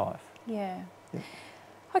kind of life.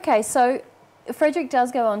 Okay, so Frederick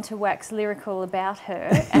does go on to wax lyrical about her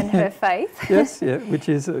and her faith. Which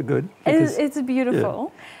is good. It's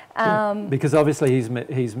beautiful. Because obviously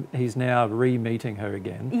he's now re-meeting her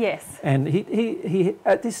again. And he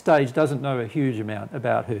at this stage doesn't know a huge amount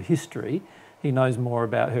about her history. He knows more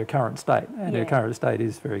about her current state, and her current state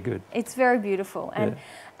is very good. It's very beautiful,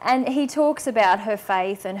 and he talks about her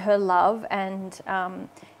faith and her love, and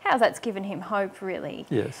how that's given him hope, really.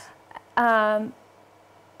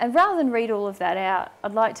 And rather than read all of that out,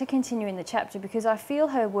 I'd like to continue in the chapter, because I feel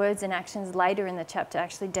her words and actions later in the chapter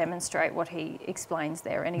actually demonstrate what he explains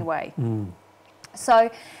there anyway.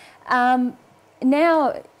 So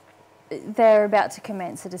now they're about to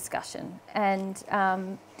commence a discussion, and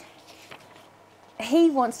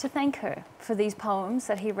he wants to thank her for these poems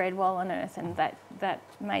that he read while on earth, and that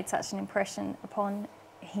made such an impression upon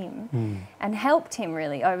him and helped him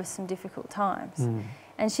really over some difficult times.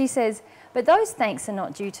 And she says, "But those thanks are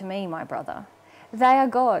not due to me, my brother. They are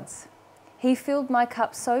God's. He filled my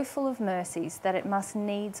cup so full of mercies that it must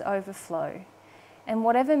needs overflow. And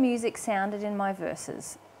whatever music sounded in my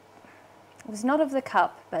verses was not of the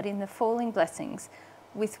cup, but in the falling blessings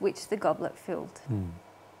with which the goblet filled."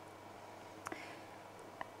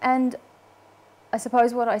 And I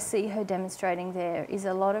suppose what I see her demonstrating there is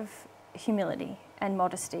a lot of humility and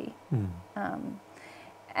modesty.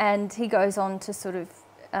 And he goes on to sort of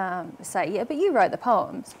say, "Yeah, but you wrote the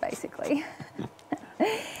poems," basically.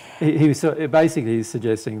 He's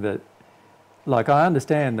suggesting that, like, I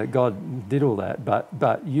understand that God did all that,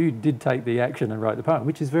 but you did take the action and wrote the poem,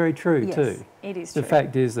 which is very true too. It is true. The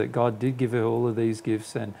fact is that God did give her all of these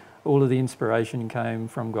gifts, and all of the inspiration came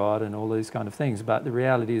from God, and all these kind of things. But the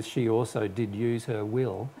reality is, she also did use her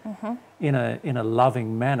will in a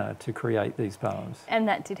loving manner to create these poems. And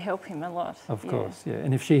that did help him a lot. Of course,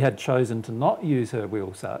 And if she had chosen to not use her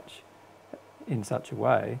will in such a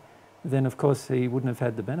way, then of course he wouldn't have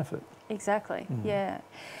had the benefit. Exactly.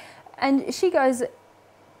 And she goes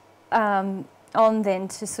on then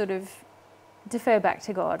to sort of defer back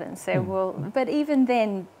to God and say, well, but even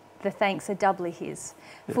then the thanks are doubly his,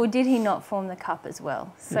 for did he not form the cup as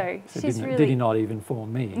well? So she's did he not even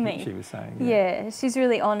form me? She was saying. She's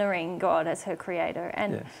really honouring God as her creator.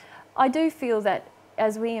 And I do feel that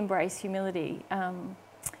as we embrace humility,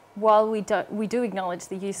 while we do acknowledge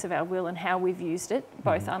the use of our will and how we've used it,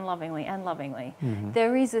 both unlovingly and lovingly,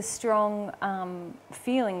 there is a strong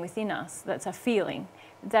feeling within us that's a feeling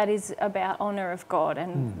that is about honour of God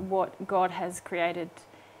and what God has created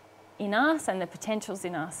in us and the potentials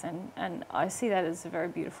in us, and I see that as a very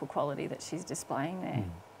beautiful quality that she's displaying there.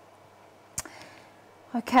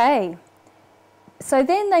 Okay, so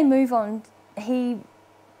then they move on. He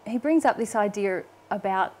brings up this idea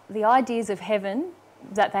about the ideas of heaven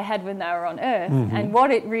that they had when they were on earth and what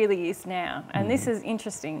it really is now, and this is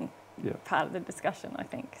interesting part of the discussion, I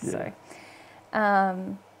think. So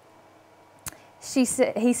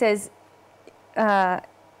he says,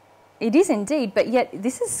 "It is indeed, but yet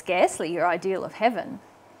this is scarcely your ideal of heaven."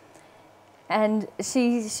 And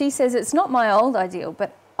she says, "It's not my old ideal,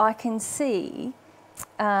 but I can see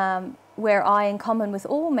where I, in common with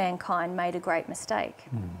all mankind, made a great mistake."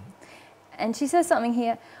 And she says something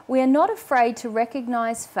here, "We are not afraid to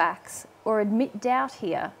recognise facts or admit doubt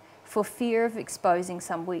here for fear of exposing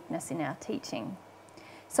some weakness in our teaching.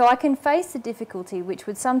 So I can face the difficulty which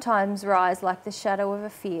would sometimes rise like the shadow of a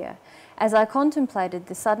fear as I contemplated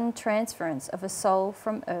the sudden transference of a soul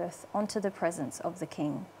from earth onto the presence of the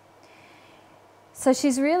King." So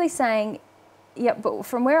she's really saying, but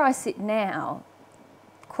from where I sit now,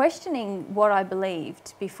 questioning what I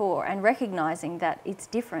believed before and recognising that it's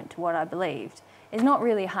different to what I believed is not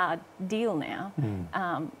really a hard deal now.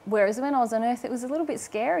 Whereas when I was on earth, it was a little bit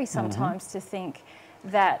scary sometimes to think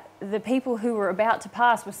that the people who were about to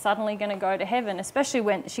pass were suddenly going to go to heaven, especially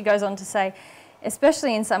when she goes on to say,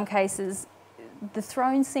 especially in some cases, the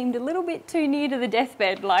throne seemed a little bit too near to the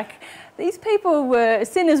deathbed. Like, these people were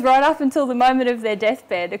sinners right up until the moment of their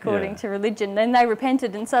deathbed, according to religion. Then they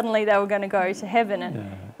repented and suddenly they were going to go to heaven,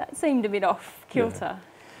 and that seemed a bit off kilter.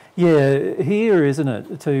 Yeah, here, isn't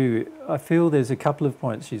it, too, I feel there's a couple of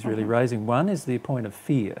points she's really raising. One is the point of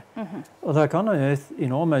fear. Like on earth,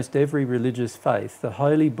 in almost every religious faith, the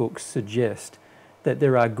holy books suggest that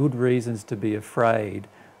there are good reasons to be afraid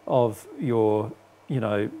of your,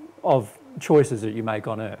 of choices that you make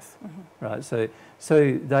on earth, right?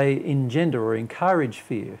 So they engender or encourage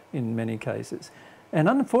fear in many cases. And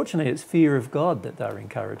unfortunately, it's fear of God that they're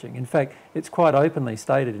encouraging. In fact, it's quite openly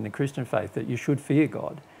stated in the Christian faith that you should fear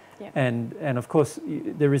God. Yep. And of course,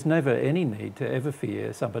 there is never any need to ever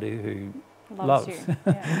fear somebody who loves. You.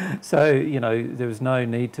 Yeah. So, there was no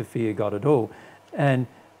need to fear God at all. And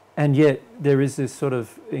yet there is this sort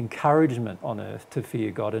of encouragement on earth to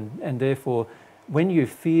fear God. And therefore, when you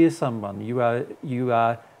fear someone, you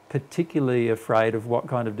are particularly afraid of what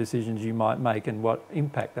kind of decisions you might make and what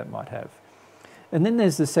impact that might have. And then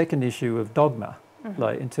there's the second issue of dogma,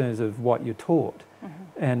 like in terms of what you're taught.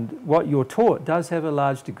 And what you're taught does have a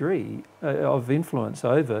large degree of influence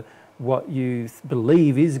over what you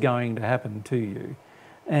believe is going to happen to you.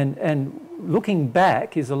 And looking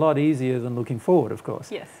back is a lot easier than looking forward, of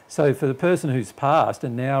course. Yes. So for the person who's passed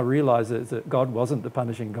and now realises that God wasn't the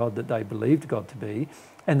punishing God that they believed God to be,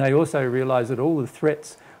 and they also realise that all the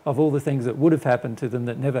threats of all the things that would have happened to them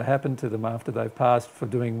that never happened to them after they've passed for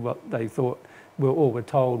doing what they thought were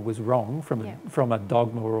told was wrong from a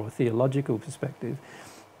dogma or a theological perspective,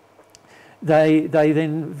 they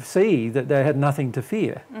then see that they had nothing to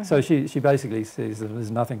fear. So she basically says that there's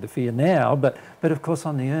nothing to fear now, but of course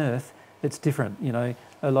on the earth it's different.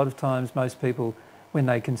 A lot of times most people, when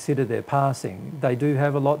they consider their passing, they do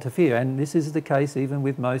have a lot to fear, and this is the case even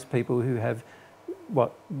with most people who have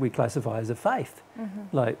what we classify as a faith,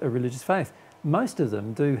 like a religious faith. Most of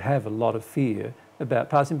them do have a lot of fear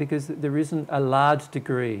about passing because there isn't a large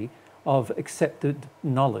degree of accepted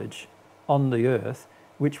knowledge on the earth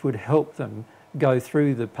which would help them go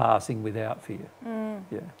through the passing without fear.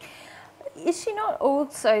 Yeah. Is she not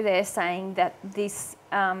also there saying that this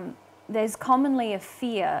there's commonly a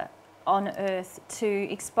fear on earth to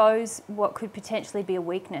expose what could potentially be a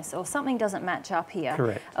weakness or something doesn't match up here?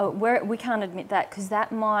 Correct. We can't admit that because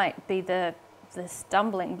that might be the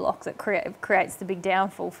stumbling block that creates the big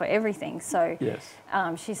downfall for everything. So yes.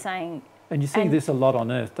 She's saying... And you see this a lot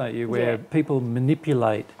on earth, don't you, where people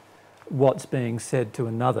manipulate what's being said to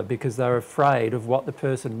another because they're afraid of what the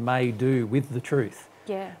person may do with the truth.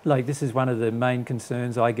 Yeah. Like this is one of the main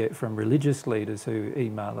concerns I get from religious leaders who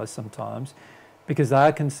email us sometimes, because they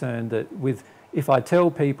are concerned that if I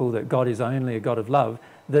tell people that God is only a God of love,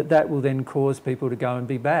 that will then cause people to go and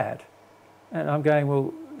be bad. And I'm going,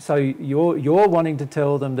 well, so you're wanting to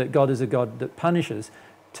tell them that God is a God that punishes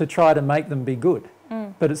to try to make them be good.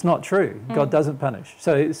 But it's not true. God doesn't punish.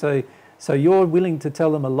 So you're willing to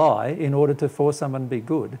tell them a lie in order to force someone to be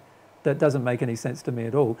good. That doesn't make any sense to me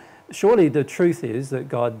at all. Surely the truth is that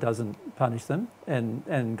God doesn't punish them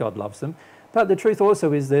and God loves them. But the truth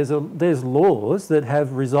also is there's laws that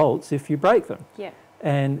have results if you break them. Yeah.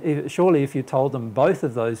 And surely if you told them both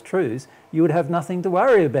of those truths, you would have nothing to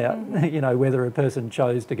worry about, whether a person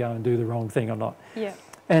chose to go and do the wrong thing or not. Yeah.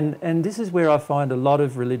 And this is where I find a lot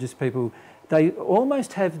of religious people, they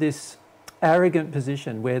almost have this arrogant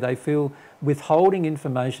position where they feel withholding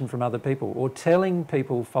information from other people or telling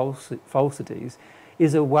people falsities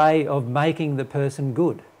is a way of making the person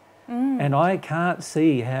good. And I can't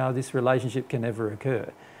see how this relationship can ever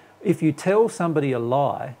occur. If you tell somebody a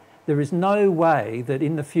lie, there is no way that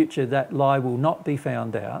in the future that lie will not be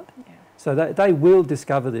found out. Yeah. So that they will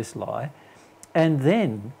discover this lie and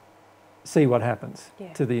then see what happens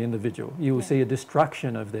to the individual. You will see a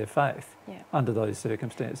destruction of their faith under those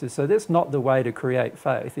circumstances. So that's not the way to create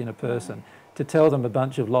faith in a person, to tell them a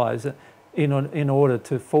bunch of lies in order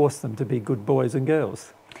to force them to be good boys and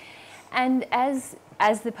girls. And as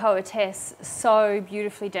the poetess so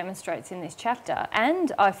beautifully demonstrates in this chapter,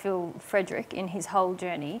 and I feel Frederick in his whole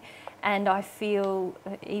journey, and I feel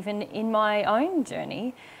even in my own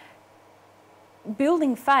journey,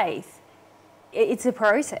 building faith, it's a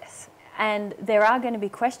process. And there are going to be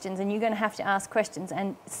questions, and you're going to have to ask questions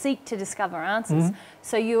and seek to discover answers.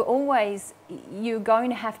 So you're going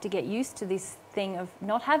to have to get used to this thing of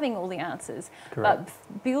not having all the answers, but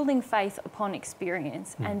building faith upon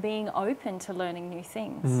experience and being open to learning new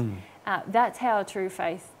things. That's how true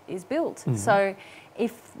faith is built. So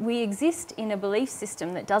if we exist in a belief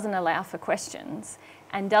system that doesn't allow for questions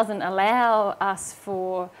and doesn't allow us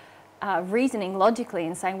for reasoning logically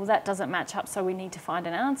and saying, well, that doesn't match up, so we need to find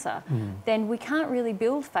an answer, then we can't really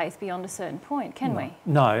build faith beyond a certain point, can we?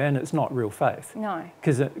 No, and it's not real faith. No.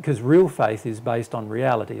 Because real faith is based on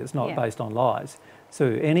reality, it's not based on lies. So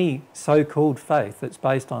any so-called faith that's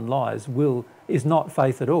based on lies is not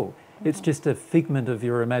faith at all. It's just a figment of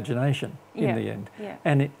your imagination in the end. Yeah.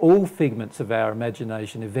 And all figments of our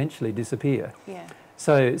imagination eventually disappear. Yeah.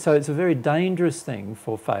 So it's a very dangerous thing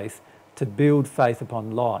for faith to build faith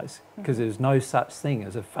upon lies, because there's no such thing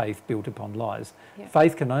as a faith built upon lies. Yeah.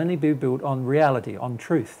 Faith can only be built on reality, on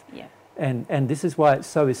truth. Yeah. And this is why it's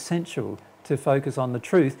so essential to focus on the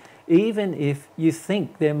truth, even if you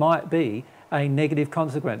think there might be a negative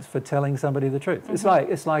consequence for telling somebody the truth.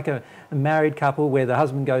 It's like a married couple where the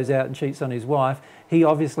husband goes out and cheats on his wife. He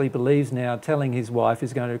obviously believes now telling his wife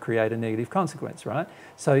is going to create a negative consequence, right?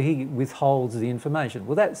 So he withholds the information.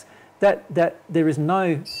 Well, that there is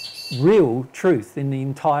no real truth in the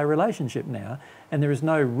entire relationship now, and there is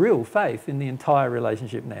no real faith in the entire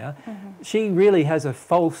relationship now. She really has a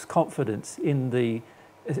false confidence in the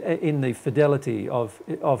fidelity of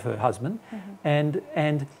her husband,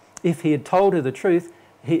 and if he had told her the truth,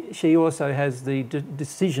 she also has the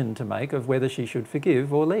decision to make of whether she should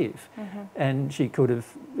forgive or leave, and she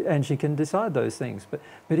can decide those things.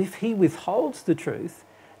 But if he withholds the truth,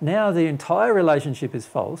 now the entire relationship is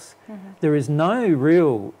false. There is no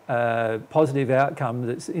real positive outcome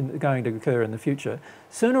that's going to occur in the future.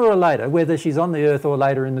 Sooner or later, whether she's on the earth or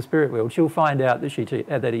later in the spirit world, she'll find out that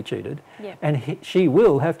he cheated, and she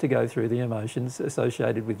will have to go through the emotions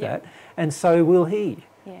associated with that, and so will he.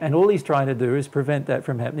 And all he's trying to do is prevent that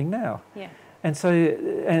from happening now. And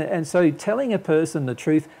so telling a person the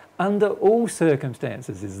truth under all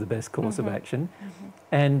circumstances is the best course of action.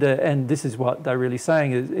 And this is what they're really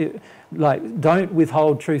saying is, don't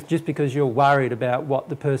withhold truth just because you're worried about what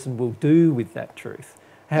the person will do with that truth,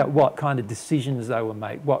 what kind of decisions they will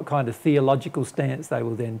make, what kind of theological stance they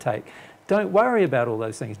will then take. Don't worry about all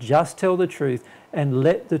those things. Just tell the truth and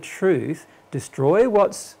let the truth destroy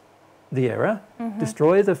what's the error,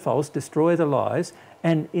 destroy the false, destroy the lies,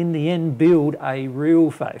 and in the end build a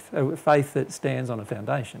real faith, a faith that stands on a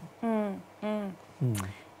foundation.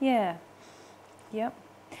 Yeah. Yep.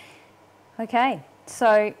 Okay,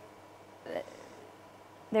 so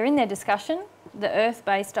they're in their discussion, the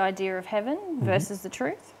earth-based idea of heaven versus the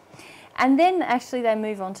truth. And then actually they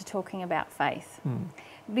move on to talking about faith.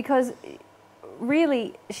 Because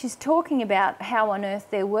really she's talking about how on earth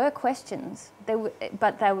there were questions,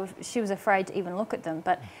 she was afraid to even look at them.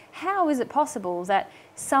 But how is it possible that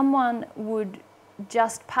someone would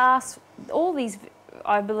just pass all these,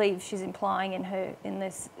 I believe she's implying in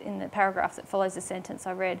the paragraph that follows the sentence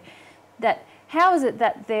I read, that how is it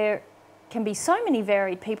that there can be so many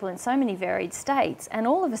varied people in so many varied states, and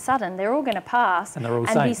all of a sudden they're all going to pass and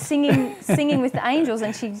be singing with the angels.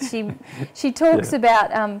 And she talks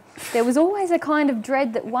about there was always a kind of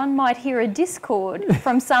dread that one might hear a discord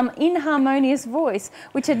from some inharmonious voice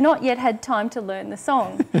which had not yet had time to learn the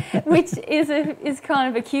song, which is kind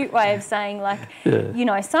of a cute way of saying, like, you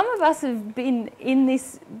know, some of us have been in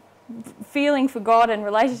this feeling for God and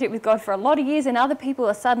relationship with God for a lot of years, and other people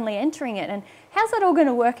are suddenly entering it, and how's that all going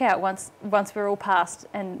to work out once we're all past,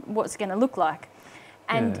 and what's going to look like?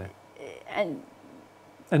 And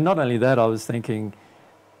not only that, I was thinking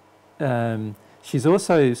she's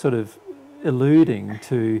also sort of alluding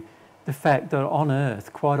to the fact that on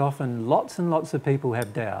earth quite often lots and lots of people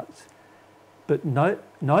have doubts, but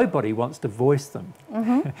nobody wants to voice them.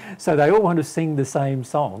 So they all want to sing the same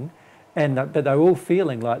song, but they're all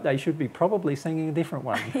feeling like they should be probably singing a different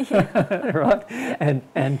one, right?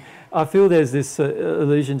 And I feel there's this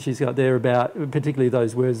illusion she's got there about, particularly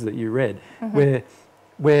those words that you read,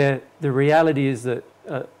 where the reality is that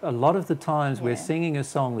a lot of the times we're singing a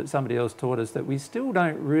song that somebody else taught us that we still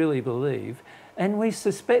don't really believe, and we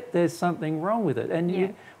suspect there's something wrong with it.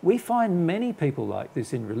 And we find many people like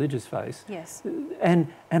this in religious faith. And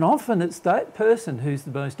often it's that person who's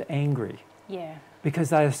the most angry.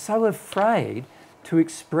 Because they are so afraid to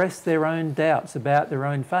express their own doubts about their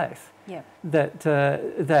own faith,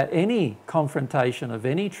 that any confrontation of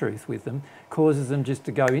any truth with them causes them just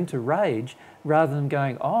to go into rage, rather than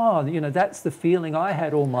going, oh, you know, that's the feeling I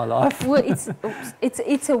had all my life. Well,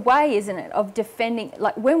 it's a way, isn't it, of defending.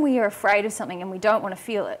 Like when we are afraid of something and we don't want to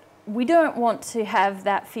feel it, we don't want to have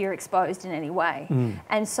that fear exposed in any way.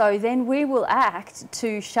 And so then we will act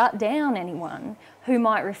to shut down anyone who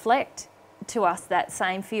might reflect to us that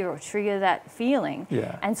same fear or trigger that feeling.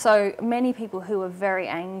 And so many people who are very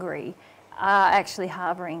angry are actually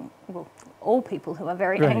harbouring, well, all people who are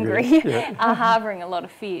very Angry, angry yeah. are harbouring a lot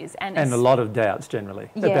of fears. And a lot of doubts generally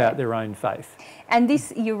about their own faith. And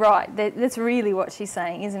this, you're right, that's really what she's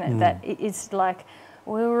saying, isn't it? That it's like,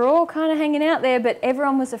 we were all kind of hanging out there, but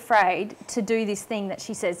everyone was afraid to do this thing that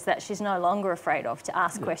she says that she's no longer afraid of, to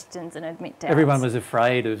ask questions and admit doubts. Everyone was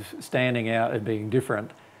afraid of standing out and being different.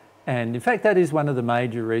 And in fact, that is one of the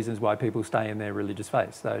major reasons why people stay in their religious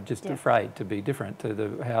faith. They're just afraid to be different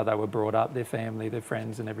to how they were brought up, their family, their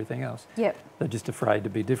friends and everything else. Yep. They're just afraid to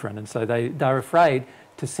be different. And so they're afraid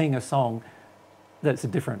to sing a song that's a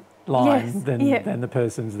different line than the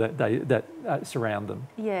persons that surround them.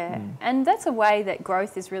 Yeah, and that's a way that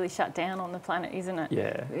growth is really shut down on the planet, isn't it?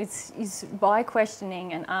 Yeah. It's by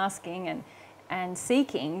questioning and asking and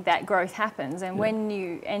seeking that growth happens. And when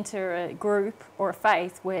you enter a group or a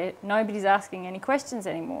faith where nobody's asking any questions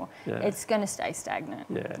anymore, it's going to stay stagnant.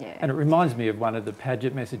 Yeah. And it reminds me of one of the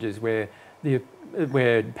Paget messages where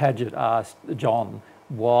Paget asked John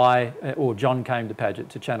why, or John came to Paget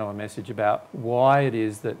to channel a message about why it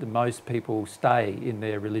is that the most people stay in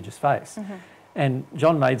their religious faith. And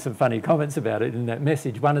John made some funny comments about it in that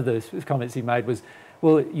message. One of the comments he made was,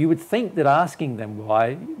 well, you would think that asking them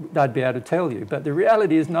why, they'd be able to tell you. But the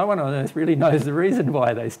reality is no one on earth really knows the reason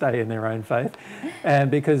why they stay in their own faith.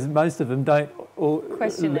 And because most of them don't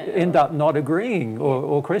end up not agreeing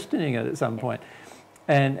or questioning it at some point.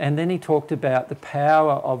 And then he talked about the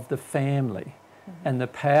power of the family and the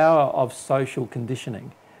power of social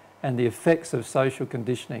conditioning and the effects of social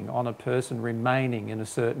conditioning on a person remaining in a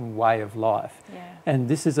certain way of life. And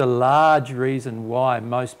this is a large reason why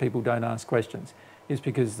most people don't ask questions, is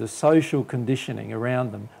because the social conditioning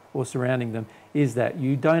around them or surrounding them is that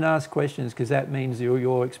you don't ask questions because that means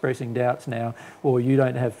you're expressing doubts now, or you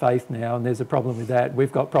don't have faith now and there's a problem with that.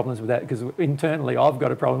 We've got problems with that because internally I've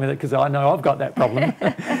got a problem with it because I know I've got that problem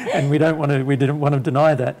and we didn't want to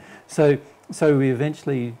deny that. So we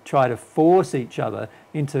eventually try to force each other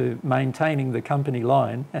into maintaining the company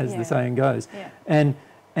line, as the saying goes. And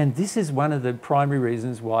this is one of the primary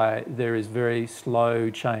reasons why there is very slow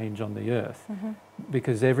change on the earth,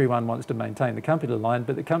 because everyone wants to maintain the company line,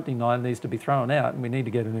 but the company line needs to be thrown out and we need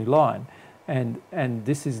to get a new line. And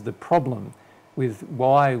this is the problem with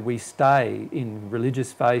why we stay in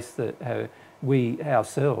religious faiths that we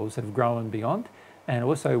ourselves have grown beyond, and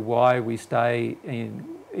also why we stay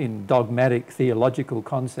in dogmatic theological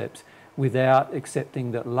concepts without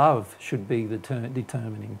accepting that love should be the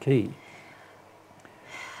determining key.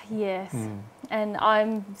 Yes, and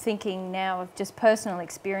I'm thinking now of just personal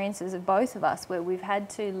experiences of both of us where we've had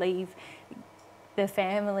to leave the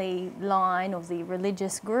family line or the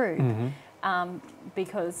religious group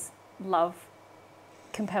because love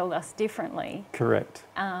compelled us differently. Correct.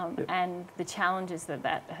 And the challenges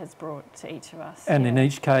that has brought to each of us. And in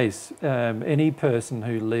each case, any person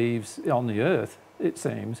who leaves on the earth, it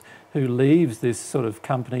seems, who leaves this sort of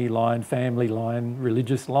company line, family line,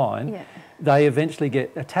 religious line, they eventually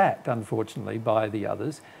get attacked, unfortunately, by the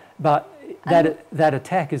others. But that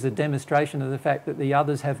attack is a demonstration of the fact that the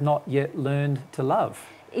others have not yet learned to love.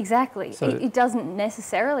 Exactly. So it doesn't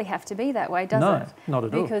necessarily have to be that way, does it? No, not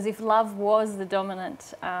at all. Because if love was the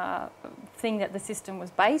dominant thing that the system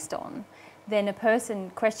was based on, then a person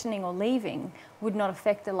questioning or leaving would not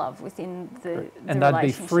affect the love within the and they'd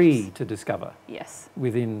be free to discover. Yes.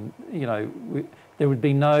 Within, there would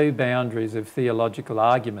be no boundaries of theological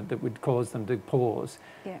argument that would cause them to pause.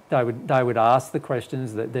 They would ask the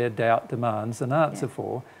questions that their doubt demands an answer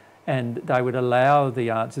for, and they would allow the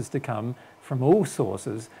answers to come from all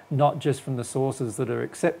sources, not just from the sources that are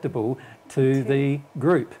acceptable to the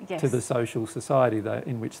group, to the social society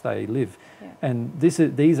in which they live. And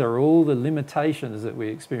these are all the limitations that we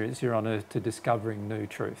experience here on earth to discovering new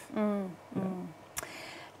truth.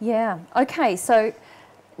 Okay, so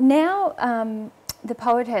now the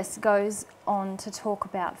poetess goes on to talk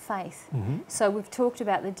about faith. So we've talked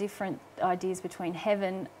about the different ideas between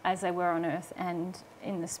heaven as they were on earth and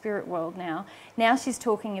in the spirit world now. Now she's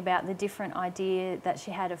talking about the different idea that she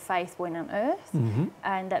had of faith when on earth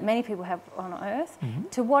and that many people have on earth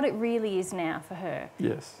to what it really is now for her.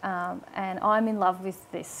 Yes. And I'm in love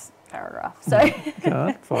with this paragraph. So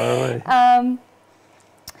fire away.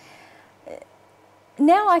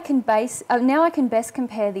 Now I can best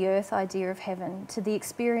compare the earth idea of heaven to the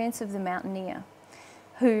experience of the mountaineer,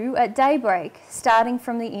 who, at daybreak, starting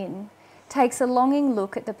from the inn, takes a longing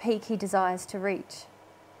look at the peak he desires to reach.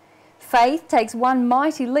 Faith takes one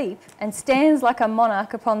mighty leap and stands like a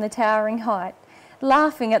monarch upon the towering height,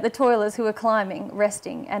 laughing at the toilers who are climbing,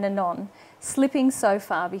 resting, and anon, slipping so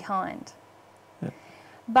far behind.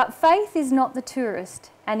 But faith is not the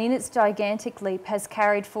tourist, and in its gigantic leap has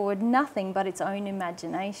carried forward nothing but its own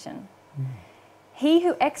imagination. He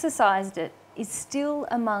who exercised it is still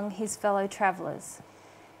among his fellow travellers,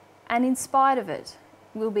 and in spite of it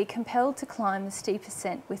will be compelled to climb the steep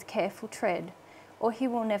ascent with careful tread, or he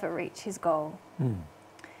will never reach his goal.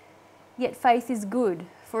 Yet faith is good,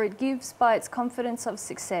 for it gives, by its confidence of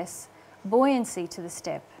success, buoyancy to the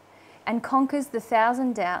step, and conquers the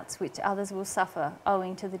 1,000 doubts which others will suffer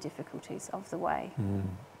owing to the difficulties of the way.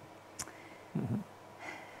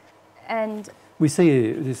 And we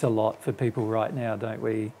see this a lot for people right now, don't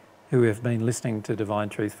we, who have been listening to Divine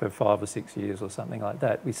Truth for 5 or 6 years or something like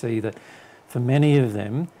that. We see that for many of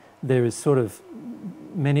them, there is sort of,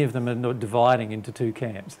 many of them are not dividing into two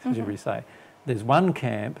camps, should we say. There's one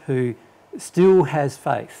camp who still has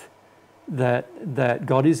faith that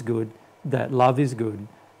God is good, that love is good,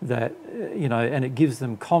 that, you know, and it gives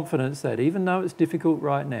them confidence that even though it's difficult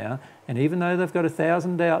right now, and even though they've got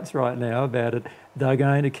 1,000 doubts right now about it, they're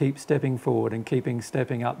going to keep stepping forward and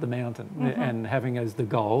stepping up the mountain and having as the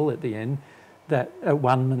goal at the end that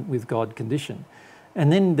one-ment with God condition.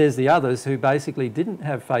 And then there's the others who basically didn't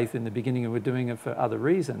have faith in the beginning and were doing it for other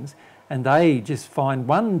reasons, and they just find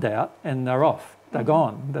one doubt and they're off, they're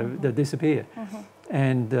gone, they disappear.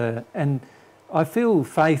 And I feel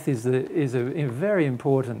faith is a very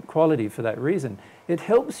important quality for that reason. It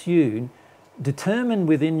helps you determine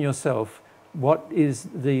within yourself what is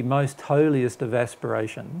the most holiest of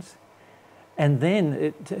aspirations, and then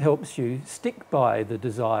it helps you stick by the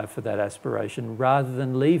desire for that aspiration rather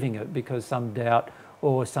than leaving it because some doubt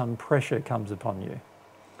or some pressure comes upon you.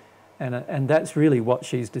 And that's really what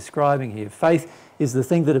she's describing here. Faith is the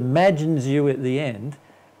thing that imagines you at the end,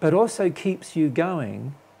 but also keeps you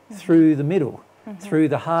going through the middle, through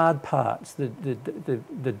the hard parts,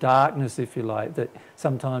 the darkness, if you like, that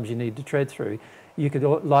sometimes you need to tread through. You could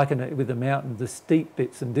liken it with the mountain, the steep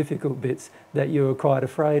bits and difficult bits that you are quite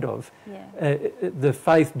afraid of. The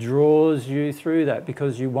faith draws you through that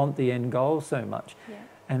because you want the end goal so much.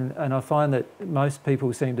 And I find that most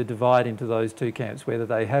people seem to divide into those two camps, whether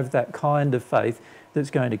they have that kind of faith that's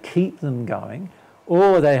going to keep them going,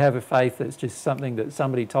 or they have a faith that's just something that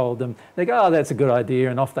somebody told them. They go, oh, that's a good idea,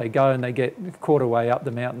 and off they go, and they get quarter way up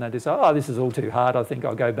the mountain. They just say, oh, this is all too hard, I think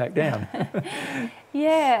I'll go back down.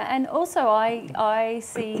 And also I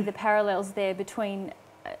see the parallels there between,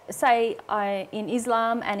 say, in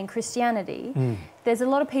Islam and in Christianity. There's a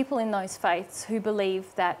lot of people in those faiths who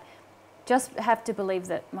believe that, just have to believe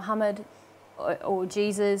that Muhammad or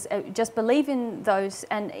Jesus, just believe in those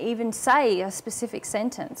and even say a specific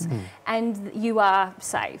sentence and you are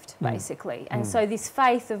saved, basically. And so this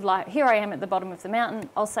faith of like, here I am at the bottom of the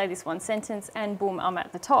mountain, I'll say this one sentence and boom, I'm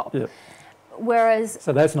at the top. Whereas...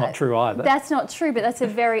 So that's not true either. That's not true, but that's a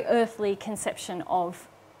very earthly conception of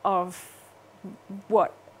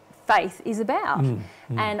what faith is about.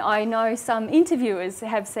 And I know some interviewers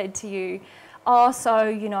have said to you, oh, so,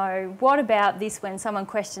 you know, what about this when someone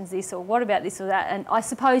questions this, or what about this or that? And I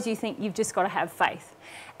suppose you think you've just got to have faith.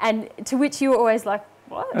 And to which you're always like,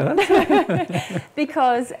 what?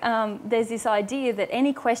 Because there's this idea that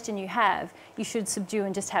any question you have, you should subdue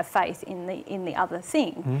and just have faith in the other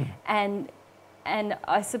thing. And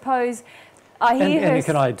I suppose I hear her... And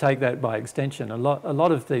can I take that by extension? A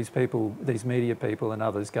lot of these people, these media people and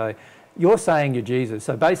others go, you're saying you're Jesus.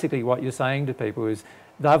 So basically what you're saying to people is,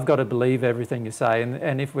 they've got to believe everything you say,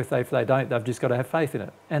 and if they don't, they've just got to have faith in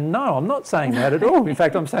it. And no, I'm not saying that at all. In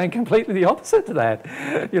fact, I'm saying completely the opposite to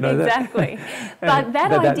that. You know, exactly. But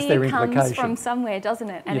that idea comes from somewhere, doesn't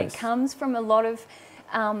it? And it comes from a lot of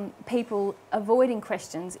people avoiding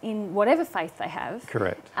questions in whatever faith they have.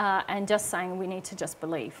 Correct. And just saying we need to just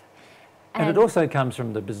believe. And it also comes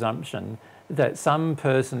from the presumption that some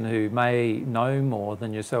person who may know more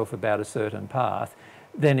than yourself about a certain path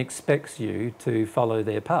then expects you to follow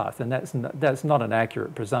their path, and that's not an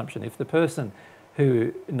accurate presumption. If the person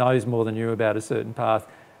who knows more than you about a certain path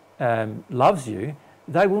loves you,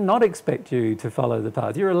 they will not expect you to follow the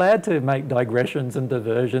path. You're allowed to make digressions and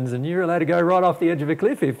diversions, and you're allowed to go right off the edge of a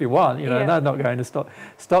cliff if you want. You know, they're not going to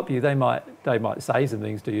stop you. They might say some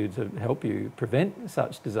things to you to help you prevent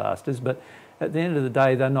such disasters, but at the end of the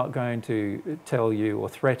day, they're not going to tell you or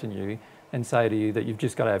threaten you and say to you that you've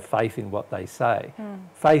just got to have faith in what they say.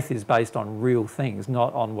 Faith is based on real things,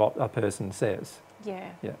 not on what a person says.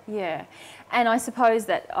 Yeah. And I suppose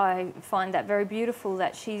that I find that very beautiful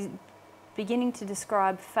that she's beginning to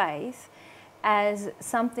describe faith as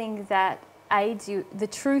something that aids you, the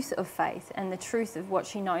truth of faith and the truth of what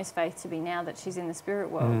she knows faith to be now that she's in the spirit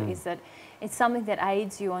world, is that it's something that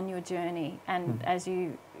aids you on your journey. And as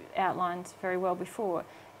you outlined very well before,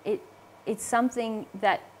 it's something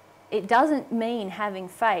that it doesn't mean having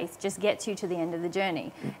faith just gets you to the end of the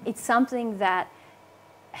journey. It's something that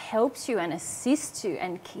helps you and assists you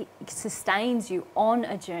and sustains you on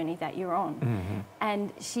a journey that you're on.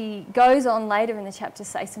 And she goes on later in the chapter to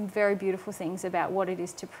say some very beautiful things about what it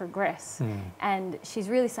is to progress. And she's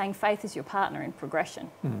really saying faith is your partner in progression.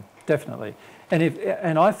 Definitely.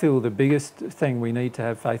 And I feel the biggest thing we need to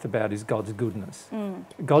have faith about is God's goodness.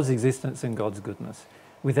 God's existence and God's goodness.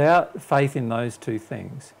 Without faith in those two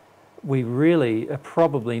things, we really are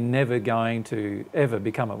probably never going to ever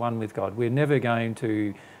become at one with God. We're never going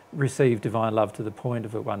to receive divine love to the point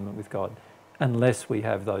of at one with God unless we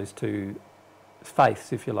have those two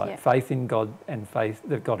faiths, if you like. Faith in God and faith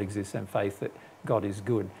that God exists, and faith that God is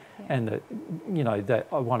good. And that, you know, that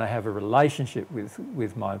I want to have a relationship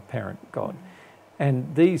with my parent God.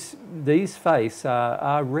 And these faiths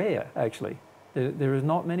are rare, actually. There are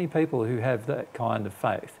not many people who have that kind of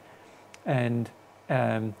faith. And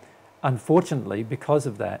unfortunately, because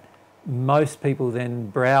of that, most people then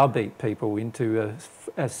browbeat people into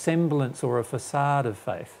a semblance or a facade of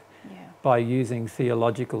faith by using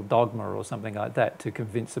theological dogma or something like that to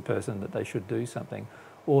convince a person that they should do something,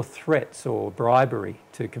 or threats or bribery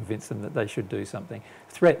to convince them that they should do something.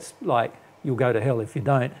 Threats like, you'll go to hell if you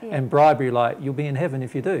don't, and bribery like, you'll be in heaven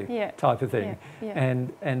if you do, type of thing.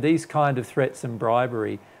 And these kind of threats and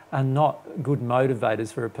bribery are not good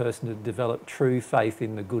motivators for a person to develop true faith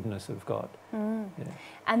in the goodness of God.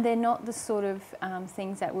 And they're not the sort of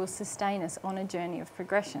things that will sustain us on a journey of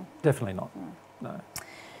progression. Definitely not, no.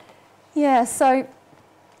 Yeah, so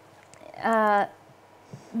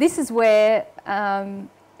this is where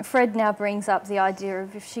Fred now brings up the idea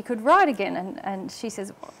of if she could write again, and she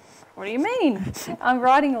says, what do you mean? I'm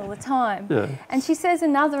writing all the time. And she says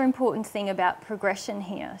another important thing about progression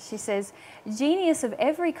here. She says, genius of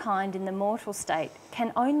every kind in the mortal state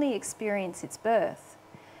can only experience its birth.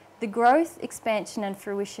 The growth, expansion and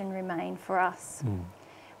fruition remain for us.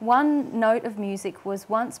 One note of music was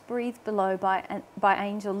once breathed below by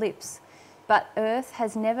angel lips, but earth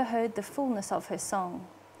has never heard the fullness of her song.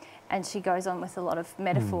 And she goes on with a lot of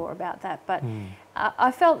metaphor about that. But I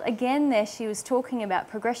felt again there she was talking about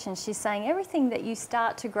progression. She's saying everything that you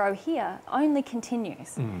start to grow here only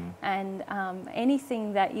continues. And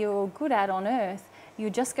anything that you're good at on earth, you're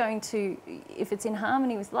just going to, if it's in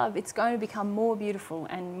harmony with love, it's going to become more beautiful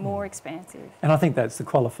and more expansive. And I think that's the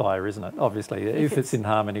qualifier, isn't it? Obviously, if it's in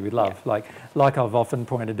harmony with love. Like I've often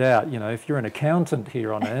pointed out, you know, if you're an accountant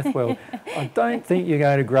here on earth, well, I don't think you're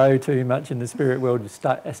going to grow too much in the spirit world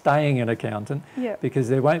staying an accountant, because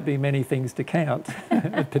there won't be many things to count,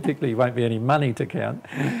 particularly won't be any money to count.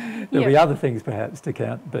 There'll be other things perhaps to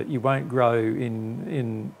count, but you won't grow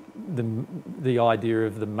in the idea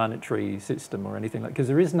of the monetary system or anything like, because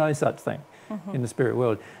there is no such thing in the spirit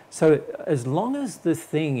world. So as long as the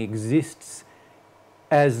thing exists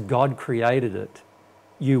as God created it,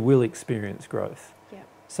 you will experience growth.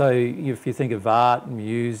 So if you think of art,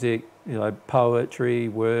 music, you know, poetry,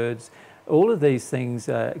 words, all of these things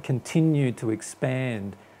continue to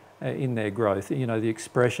expand in their growth. You know, the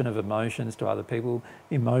expression of emotions to other people,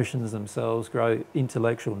 emotions themselves grow,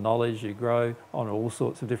 intellectual knowledge, you grow on all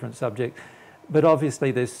sorts of different subjects. But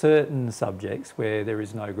obviously there's certain subjects where there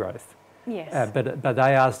is no growth. But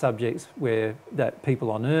they are subjects that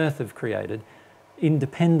people on earth have created,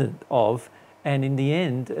 independent of, and in the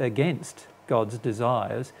end against God's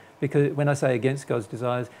desires. Because when I say against God's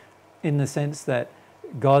desires, in the sense that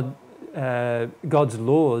God's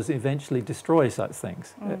laws eventually destroy such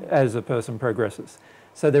things as a person progresses.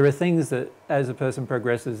 So there are things that, as a person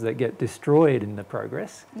progresses, that get destroyed in the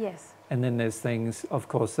progress. And then there's things, of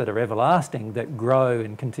course, that are everlasting, that grow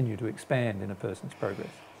and continue to expand in a person's progress.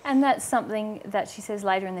 And that's something that she says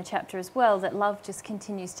later in the chapter as well, that love just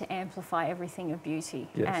continues to amplify everything of beauty.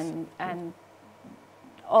 And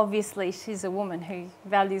obviously she's a woman who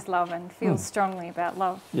values love and feels strongly about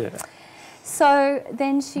love. So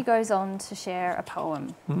then she goes on to share a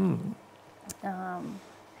poem.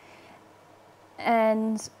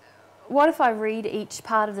 And what if I read each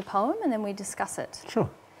part of the poem and then we discuss it? Sure.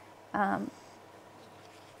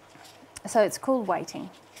 So it's called Waiting.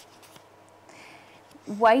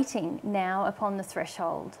 Waiting now upon the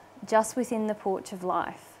threshold, just within the porch of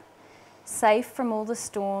life, safe from all the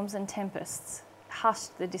storms and tempests,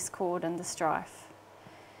 hushed the discord and the strife.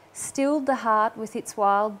 Stilled the heart with its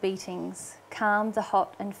wild beatings, calmed the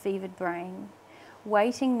hot and fevered brain,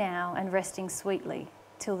 waiting now and resting sweetly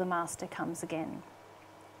till the Master comes again.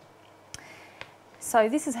 So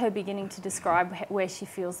this is her beginning to describe where she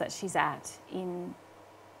feels that she's at in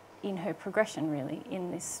her progression, really,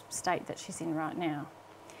 in this state that she's in right now.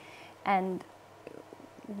 And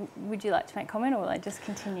would you like to make comment, or will I just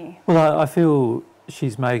continue? Well, I feel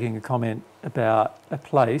she's making a comment about a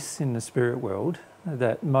place in the spirit world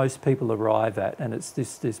that most people arrive at, and it's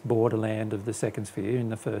this borderland of the second sphere in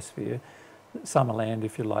the first sphere, Summerland,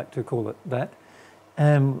 if you like to call it that,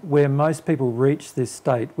 where most people reach this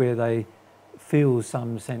state where they feel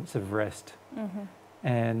some sense of rest. Mm-hmm.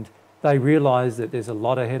 And they realise that there's a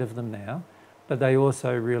lot ahead of them now, but they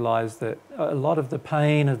also realise that a lot of the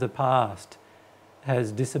pain of the past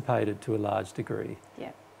has dissipated to a large degree.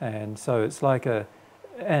 Yeah. And so it's like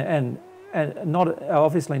and not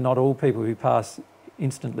obviously not all people who pass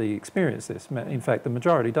instantly experience this. In fact, the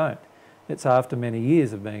majority don't. It's after many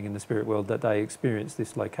years of being in the spirit world that they experience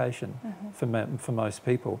this location. Mm-hmm. for most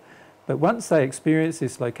people. But once they experience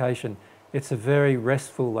this location, it's a very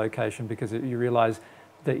restful location, because you realise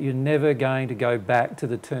that you're never going to go back to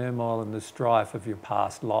the turmoil and the strife of your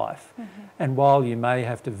past life. Mm-hmm. And while you may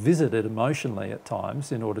have to visit it emotionally at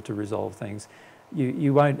times in order to resolve things,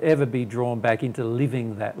 you won't ever be drawn back into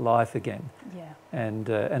living that life again. Yeah.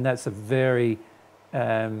 And that's a very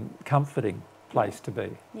comforting place to be.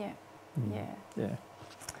 Yeah. Mm. Yeah. Yeah.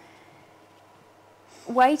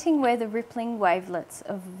 Waiting where the rippling wavelets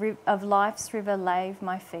of life's river lave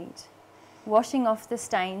my feet, washing off the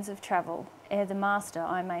stains of travel, ere the master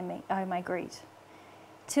I may greet.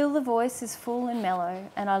 Till the voice is full and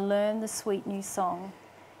mellow, and I learn the sweet new song,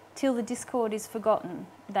 till the discord is forgotten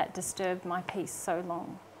that disturbed my peace so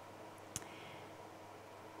long.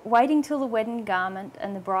 Waiting till the wedding garment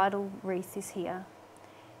and the bridal wreath is here,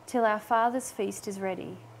 till our Father's feast is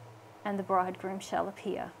ready, and the bridegroom shall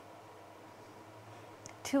appear.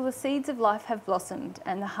 Till the seeds of life have blossomed,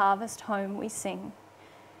 and the harvest home we sing,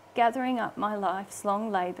 gathering up my life's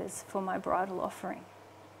long labours for my bridal offering.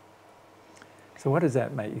 So what does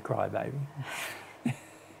that make you cry, baby?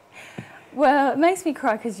 Well, it makes me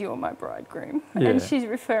cry because you're my bridegroom, and she's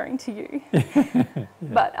referring to you. Yeah.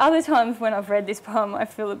 But other times when I've read this poem, I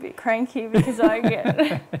feel a bit cranky because I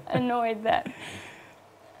get annoyed that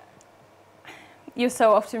you're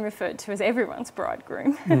so often referred to as everyone's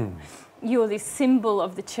bridegroom. Mm. You're this symbol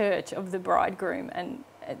of the church, of the bridegroom, and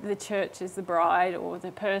the church is the bride, or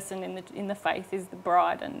the person in the faith is the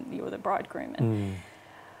bride, and you're the bridegroom. And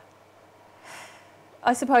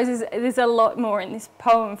I suppose there's a lot more in this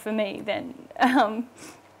poem for me than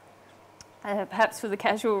perhaps for the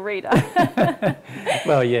casual reader.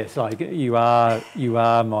 Well, yes, like you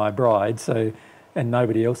are my bride, so, and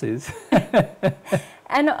nobody else is.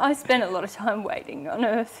 And I spent a lot of time waiting on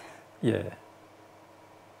earth. Yeah.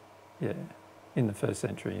 Yeah. In the first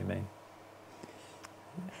century, you mean?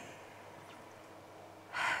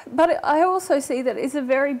 But I also see that it's a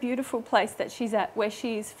very beautiful place that she's at, where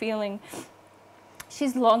she is feeling,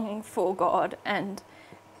 she's longing for God, and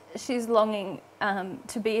she's longing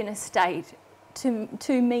to be in a state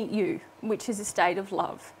to meet you, which is a state of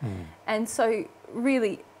love. Mm. And so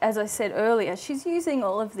really, as I said earlier, she's using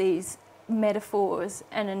all of these metaphors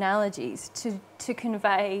and analogies to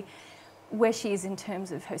convey where she is in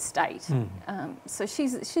terms of her state. Mm. So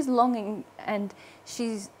she's longing, and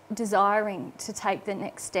she's desiring to take the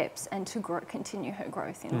next steps and to continue her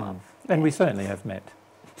growth in love. And we certainly have met.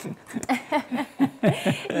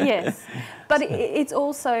 Yes, but it's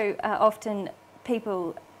also often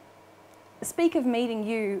people speak of meeting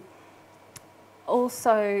you.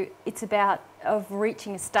 Also, it's about of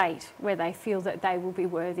reaching a state where they feel that they will be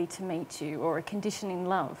worthy to meet you, or a condition in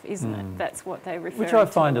love, isn't it? That's what they refer to. Which I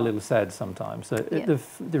find a little sad sometimes.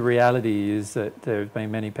 The reality is that there have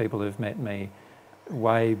been many people who've met me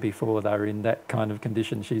way before they were in that kind of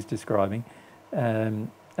condition she's describing.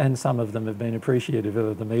 And some of them have been appreciative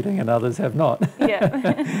of the meeting and others have not.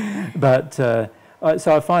 Yeah. But so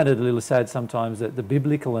I find it a little sad sometimes that the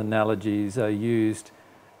biblical analogies are used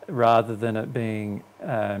rather than it being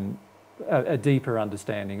a deeper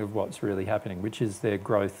understanding of what's really happening, which is their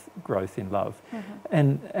growth in love.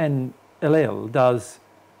 Mm-hmm. And Hillel does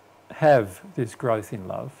have this growth in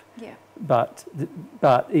love. Yeah. But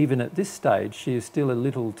even at this stage, she is still a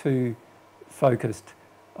little too focused,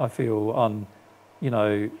 I feel, on,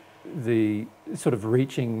 the sort of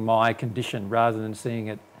reaching my condition rather than seeing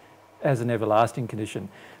it as an everlasting condition.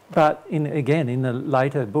 But in the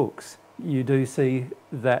later books, you do see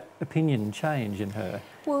that opinion change in her.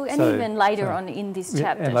 Well, and even later on in this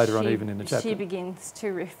chapter, and later on even in the chapter, she begins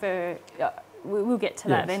to refer. We'll get to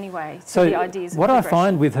that anyway. So the ideas. What I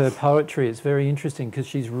find with her poetry, it's very interesting because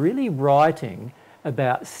she's really writing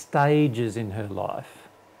about stages in her life.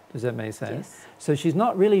 Does that make sense? Yes. So she's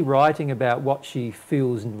not really writing about what she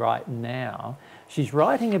feels right now. she's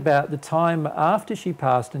writing about the time after she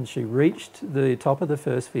passed and she reached the top of the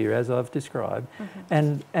first sphere, as I've described,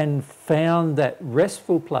 and found that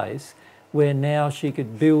restful place where now she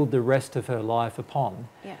could build the rest of her life upon.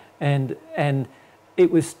 Yeah. And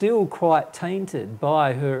it was still quite tainted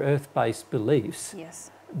by her earth-based beliefs.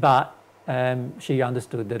 Yes. But she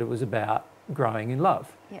understood that it was about growing in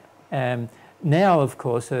love. Yeah. Now, of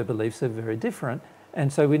course, her beliefs are very different,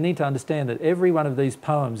 and so we need to understand that every one of these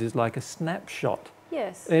poems is like a snapshot.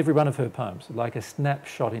 Yes. Every one of her poems, like a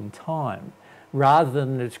snapshot in time, rather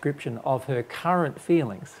than a description of her current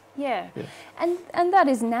feelings. Yeah. And that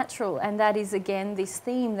is natural, and that is, again, this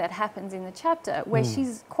theme that happens in the chapter where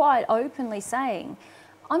she's quite openly saying,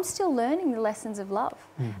 I'm still learning the lessons of love.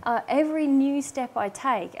 Every new step I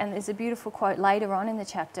take, and there's a beautiful quote later on in the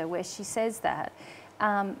chapter where she says that,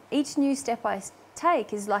 each new step I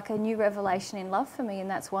take is like a new revelation in love for me, and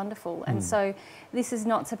that's wonderful. And so this is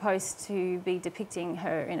not supposed to be depicting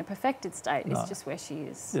her in a perfected state, it's just where she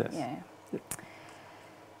is. Yes. Yeah.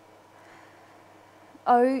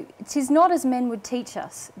 Oh, 'tis not as men would teach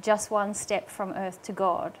us, just one step from earth to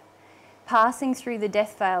God, passing through the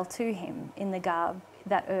death veil to him in the garb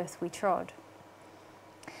that earth we trod.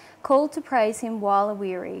 Called to praise him while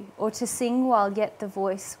aweary, or to sing while yet the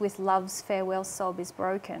voice with love's farewell sob is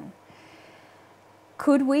broken.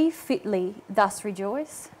 Could we fitly thus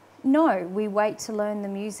rejoice? No, we wait to learn the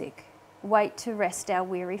music, wait to rest our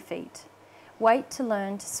weary feet, wait to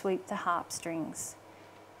learn to sweep the harp strings,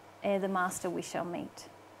 ere the master we shall meet.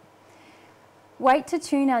 Wait to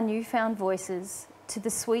tune our newfound voices to the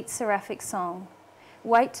sweet seraphic song,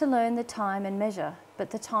 wait to learn the time and measure, but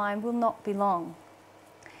the time will not be long.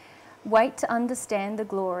 Wait to understand the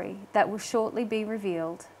glory that will shortly be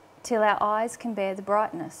revealed, till our eyes can bear the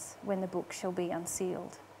brightness when the book shall be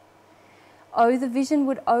unsealed. Oh, the vision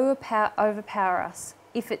would overpower us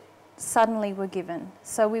if it suddenly were given,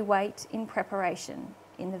 so we wait in preparation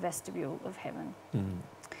in the vestibule of heaven.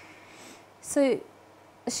 So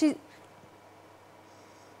she's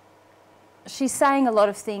saying a lot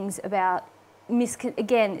of things about,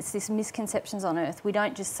 again, it's this misconceptions on earth. We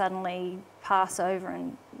don't just suddenly pass over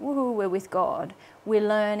and woohoo, we're with God. We're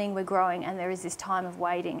learning, we're growing, and there is this time of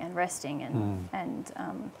waiting and resting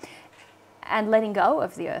and letting go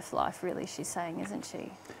of the earth life, really, she's saying, isn't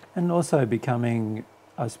she? And also becoming,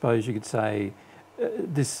 I suppose you could say,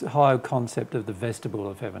 this higher concept of the vestibule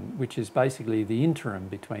of heaven, which is basically the interim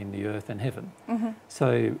between the earth and heaven.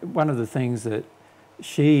 So one of the things that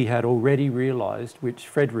she had already realised, which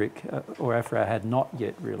Frederick or Afra had not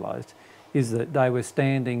yet realised, is that they were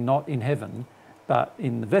standing not in heaven, but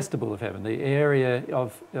in the vestibule of heaven, the area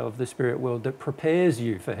of the spirit world that prepares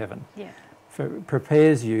you for heaven,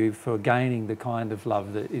 prepares you for gaining the kind of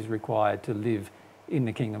love that is required to live in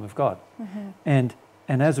the kingdom of God. And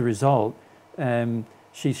as a result,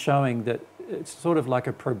 she's showing that it's sort of like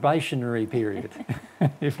a probationary period,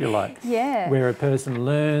 if you like, where a person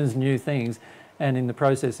learns new things, and in the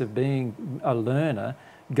process of being a learner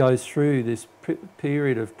goes through this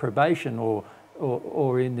period of probation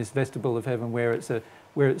or in this vestibule of heaven where it's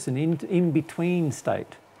an in-between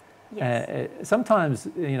state. Sometimes,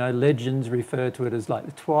 you know, legends refer to it as like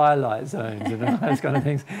the twilight zones and all those kind of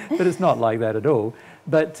things, but it's not like that at all.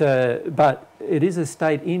 But it is a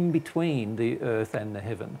state in between the earth and the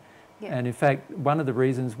heaven. And in fact, one of the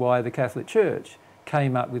reasons why the Catholic Church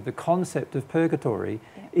came up with the concept of purgatory,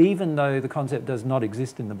 even though the concept does not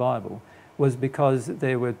exist in the Bible, was because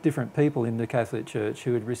there were different people in the Catholic Church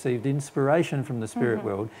who had received inspiration from the spirit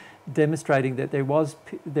world, demonstrating that there was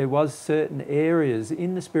certain areas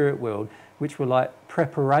in the spirit world which were like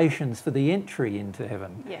preparations for the entry into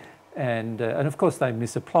heaven. And of course they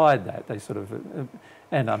misapplied that. They sort of,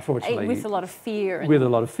 and unfortunately, with a lot of fear. With a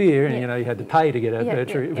lot of fear, and you know, you had to pay to get out of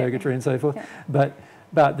purgatory and so forth.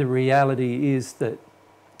 But the reality is that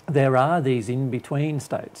there are these in-between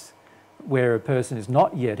states where a person is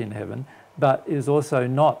not yet in heaven, but is also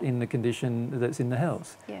not in the condition that's in the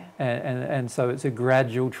hells. And so it's a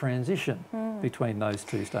gradual transition between those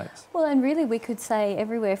two states. Well, and really we could say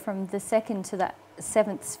everywhere from the second to that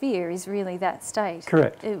seventh sphere is really that state.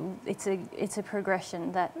 Correct. It's a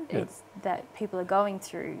progression that that people are going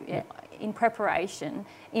through in preparation,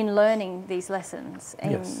 in learning these lessons,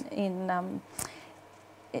 in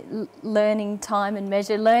learning time and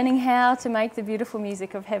measure, learning how to make the beautiful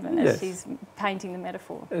music of heaven, as she's painting the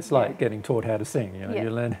metaphor. It's like getting taught how to sing. You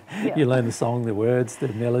know, you learn the song, the words, the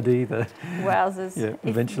melody, the wowzers.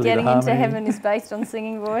 Eventually if getting the into heaven is based on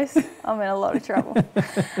singing voice, I'm in a lot of trouble.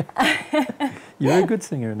 You're a good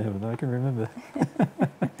singer in heaven, I can remember.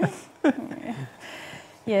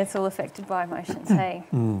 It's all affected by emotions. Hey.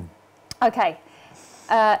 Okay.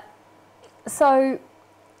 So,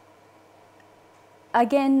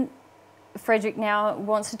 again, Frederick now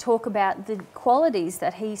wants to talk about the qualities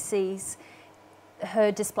that he sees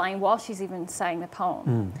her displaying while she's even saying the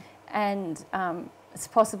poem. And it's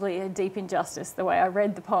possibly a deep injustice the way I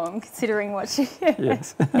read the poem, considering what she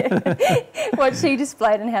Yes. what she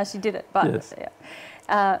displayed and how she did it. But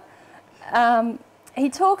Yes. he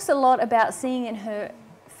talks a lot about seeing in her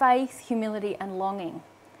faith, humility, and longing.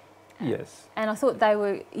 Yes. And I thought they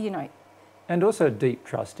were, And also deep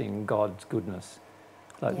trust in God's goodness.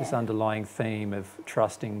 Like this Yeah. underlying theme of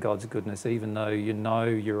trusting God's goodness, even though you know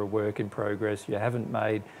you're a work in progress, you haven't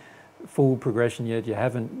made full progression yet, you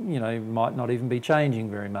haven't, might not even be changing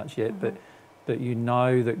very much yet, but you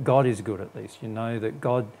know that God is good at least. You know that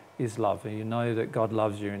God is love, and you know that God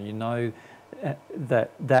loves you, and you know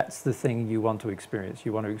that that's the thing you want to experience.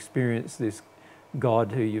 You want to experience this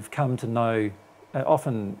God who you've come to know,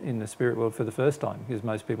 often in the spirit world for the first time, because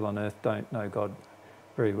most people on earth don't know God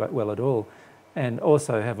very well at all, and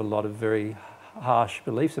also have a lot of very harsh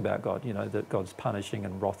beliefs about God, that God's punishing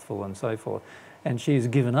and wrathful and so forth. And she's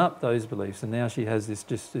given up those beliefs, and now she has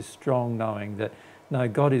this strong knowing that, no,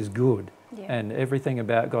 God is good, and everything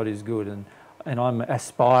about God is good, and I'm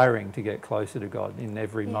aspiring to get closer to God in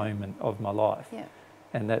every moment of my life. Yeah.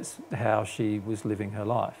 And that's how she was living her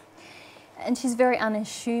life. And she's very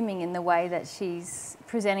unassuming in the way that she's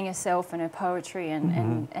presenting herself and her poetry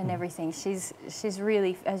and everything. She's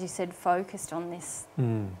really, as you said, focused on this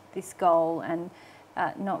this goal and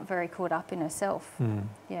not very caught up in herself.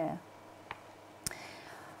 Yeah.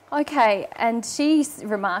 Okay, and she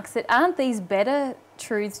remarks that aren't these better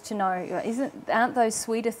truths to know? Aren't those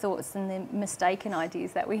sweeter thoughts than the mistaken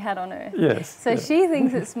ideas that we had on earth? Yes. So she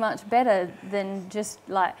thinks it's much better than just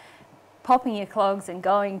like popping your clogs and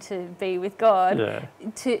going to be with God,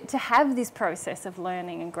 to have this process of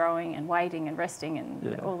learning and growing and waiting and resting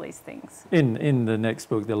and all these things. In the next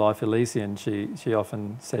book, The Life Elysian, she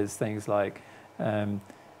often says things like,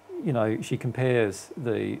 she compares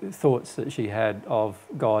the thoughts that she had of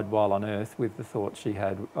God while on earth with the thoughts she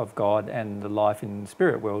had of God and the life in the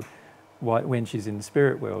spirit world when she's in the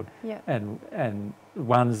spirit world. And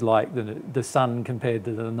one's like the sun compared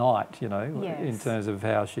to the night, in terms of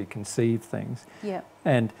how she conceived things.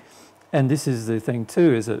 And this is the thing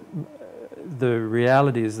too, is that the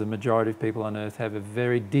reality is the majority of people on earth have a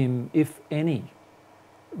very dim, if any,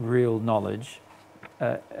 real knowledge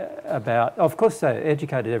about, of course they're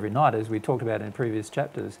educated every night, as we talked about in previous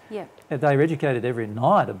chapters. They're educated every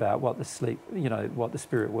night about what what the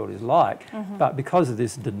spirit world is like. But because of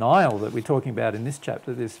this denial that we're talking about in this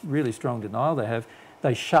chapter, this really strong denial they have,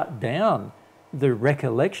 they shut down the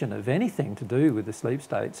recollection of anything to do with the sleep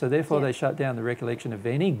state. So therefore they shut down the recollection of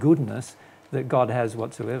any goodness that God has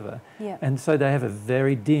whatsoever. And so they have a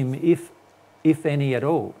very dim, if any at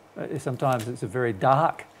all. Sometimes it's a very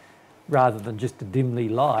dark, rather than just a dimly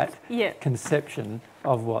light conception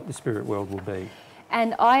of what the spirit world will be.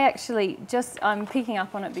 And I actually I'm picking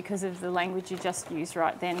up on it because of the language you just used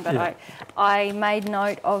right then, but I made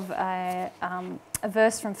note of a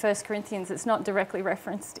verse from 1 Corinthians. It's not directly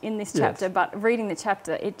referenced in this chapter, but reading the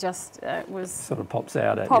chapter, it just was sort of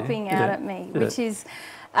popping out at me, which is,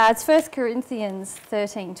 it's 1 Corinthians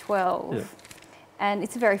 13:12, and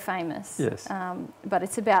it's very famous, but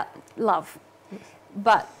it's about love.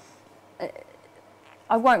 But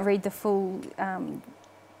I won't read the full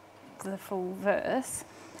verse,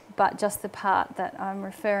 but just the part that I'm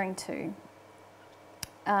referring to.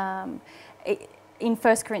 In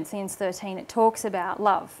 1 Corinthians 13, it talks about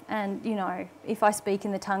love, and if I speak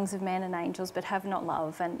in the tongues of men and angels but have not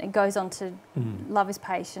love, and it goes on to love is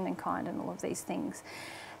patient and kind and all of these things.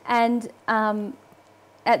 And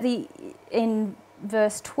in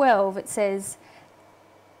verse 12 it says,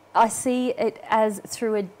 I see it as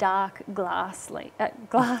through a glass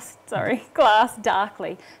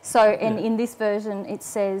darkly. So in this version it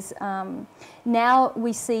says, now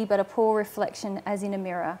we see but a poor reflection as in a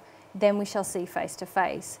mirror, then we shall see face to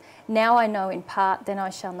face. Now I know in part, then I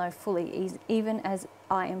shall know fully, even as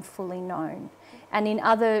I am fully known. And in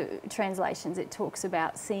other translations it talks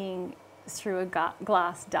about seeing through a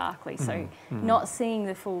glass darkly, so not seeing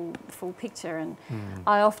the full picture. And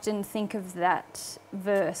I often think of that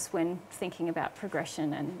verse when thinking about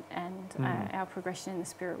progression and our progression in the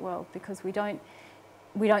spirit world, because we don't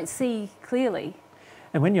see clearly.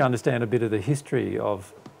 And when you understand a bit of the history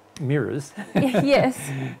of mirrors,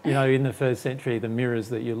 in the first century, the mirrors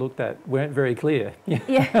that you looked at weren't very clear.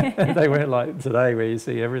 They weren't like today where you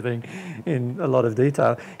see everything in a lot of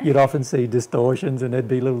detail. You'd often see distortions, and there'd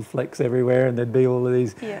be little flecks everywhere, and there'd be all of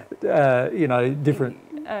these, different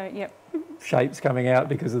shapes coming out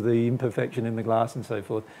because of the imperfection in the glass and so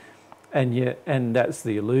forth. and that's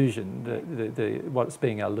the illusion, what's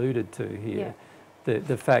being alluded to here.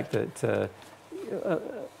 The fact that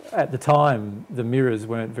at the time the mirrors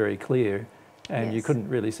weren't very clear, and you couldn't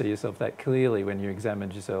really see yourself that clearly when you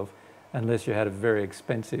examined yourself, unless you had a very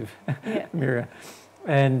expensive mirror,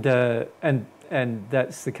 and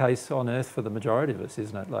that's the case on Earth for the majority of us,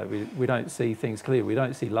 isn't it? Like we don't see things clearly. We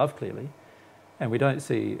don't see love clearly, and we don't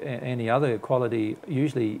see any other quality,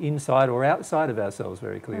 usually inside or outside of ourselves,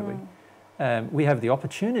 very clearly. We have the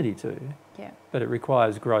opportunity to, but it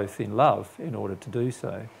requires growth in love in order to do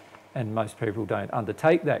so. And most people don't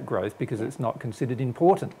undertake that growth because it's not considered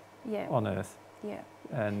important on Earth.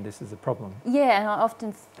 And this is a problem. Yeah, and I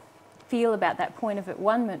often feel about that point of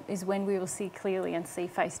at-one-ment is when we will see clearly and see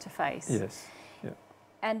face to face. Yes.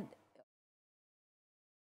 And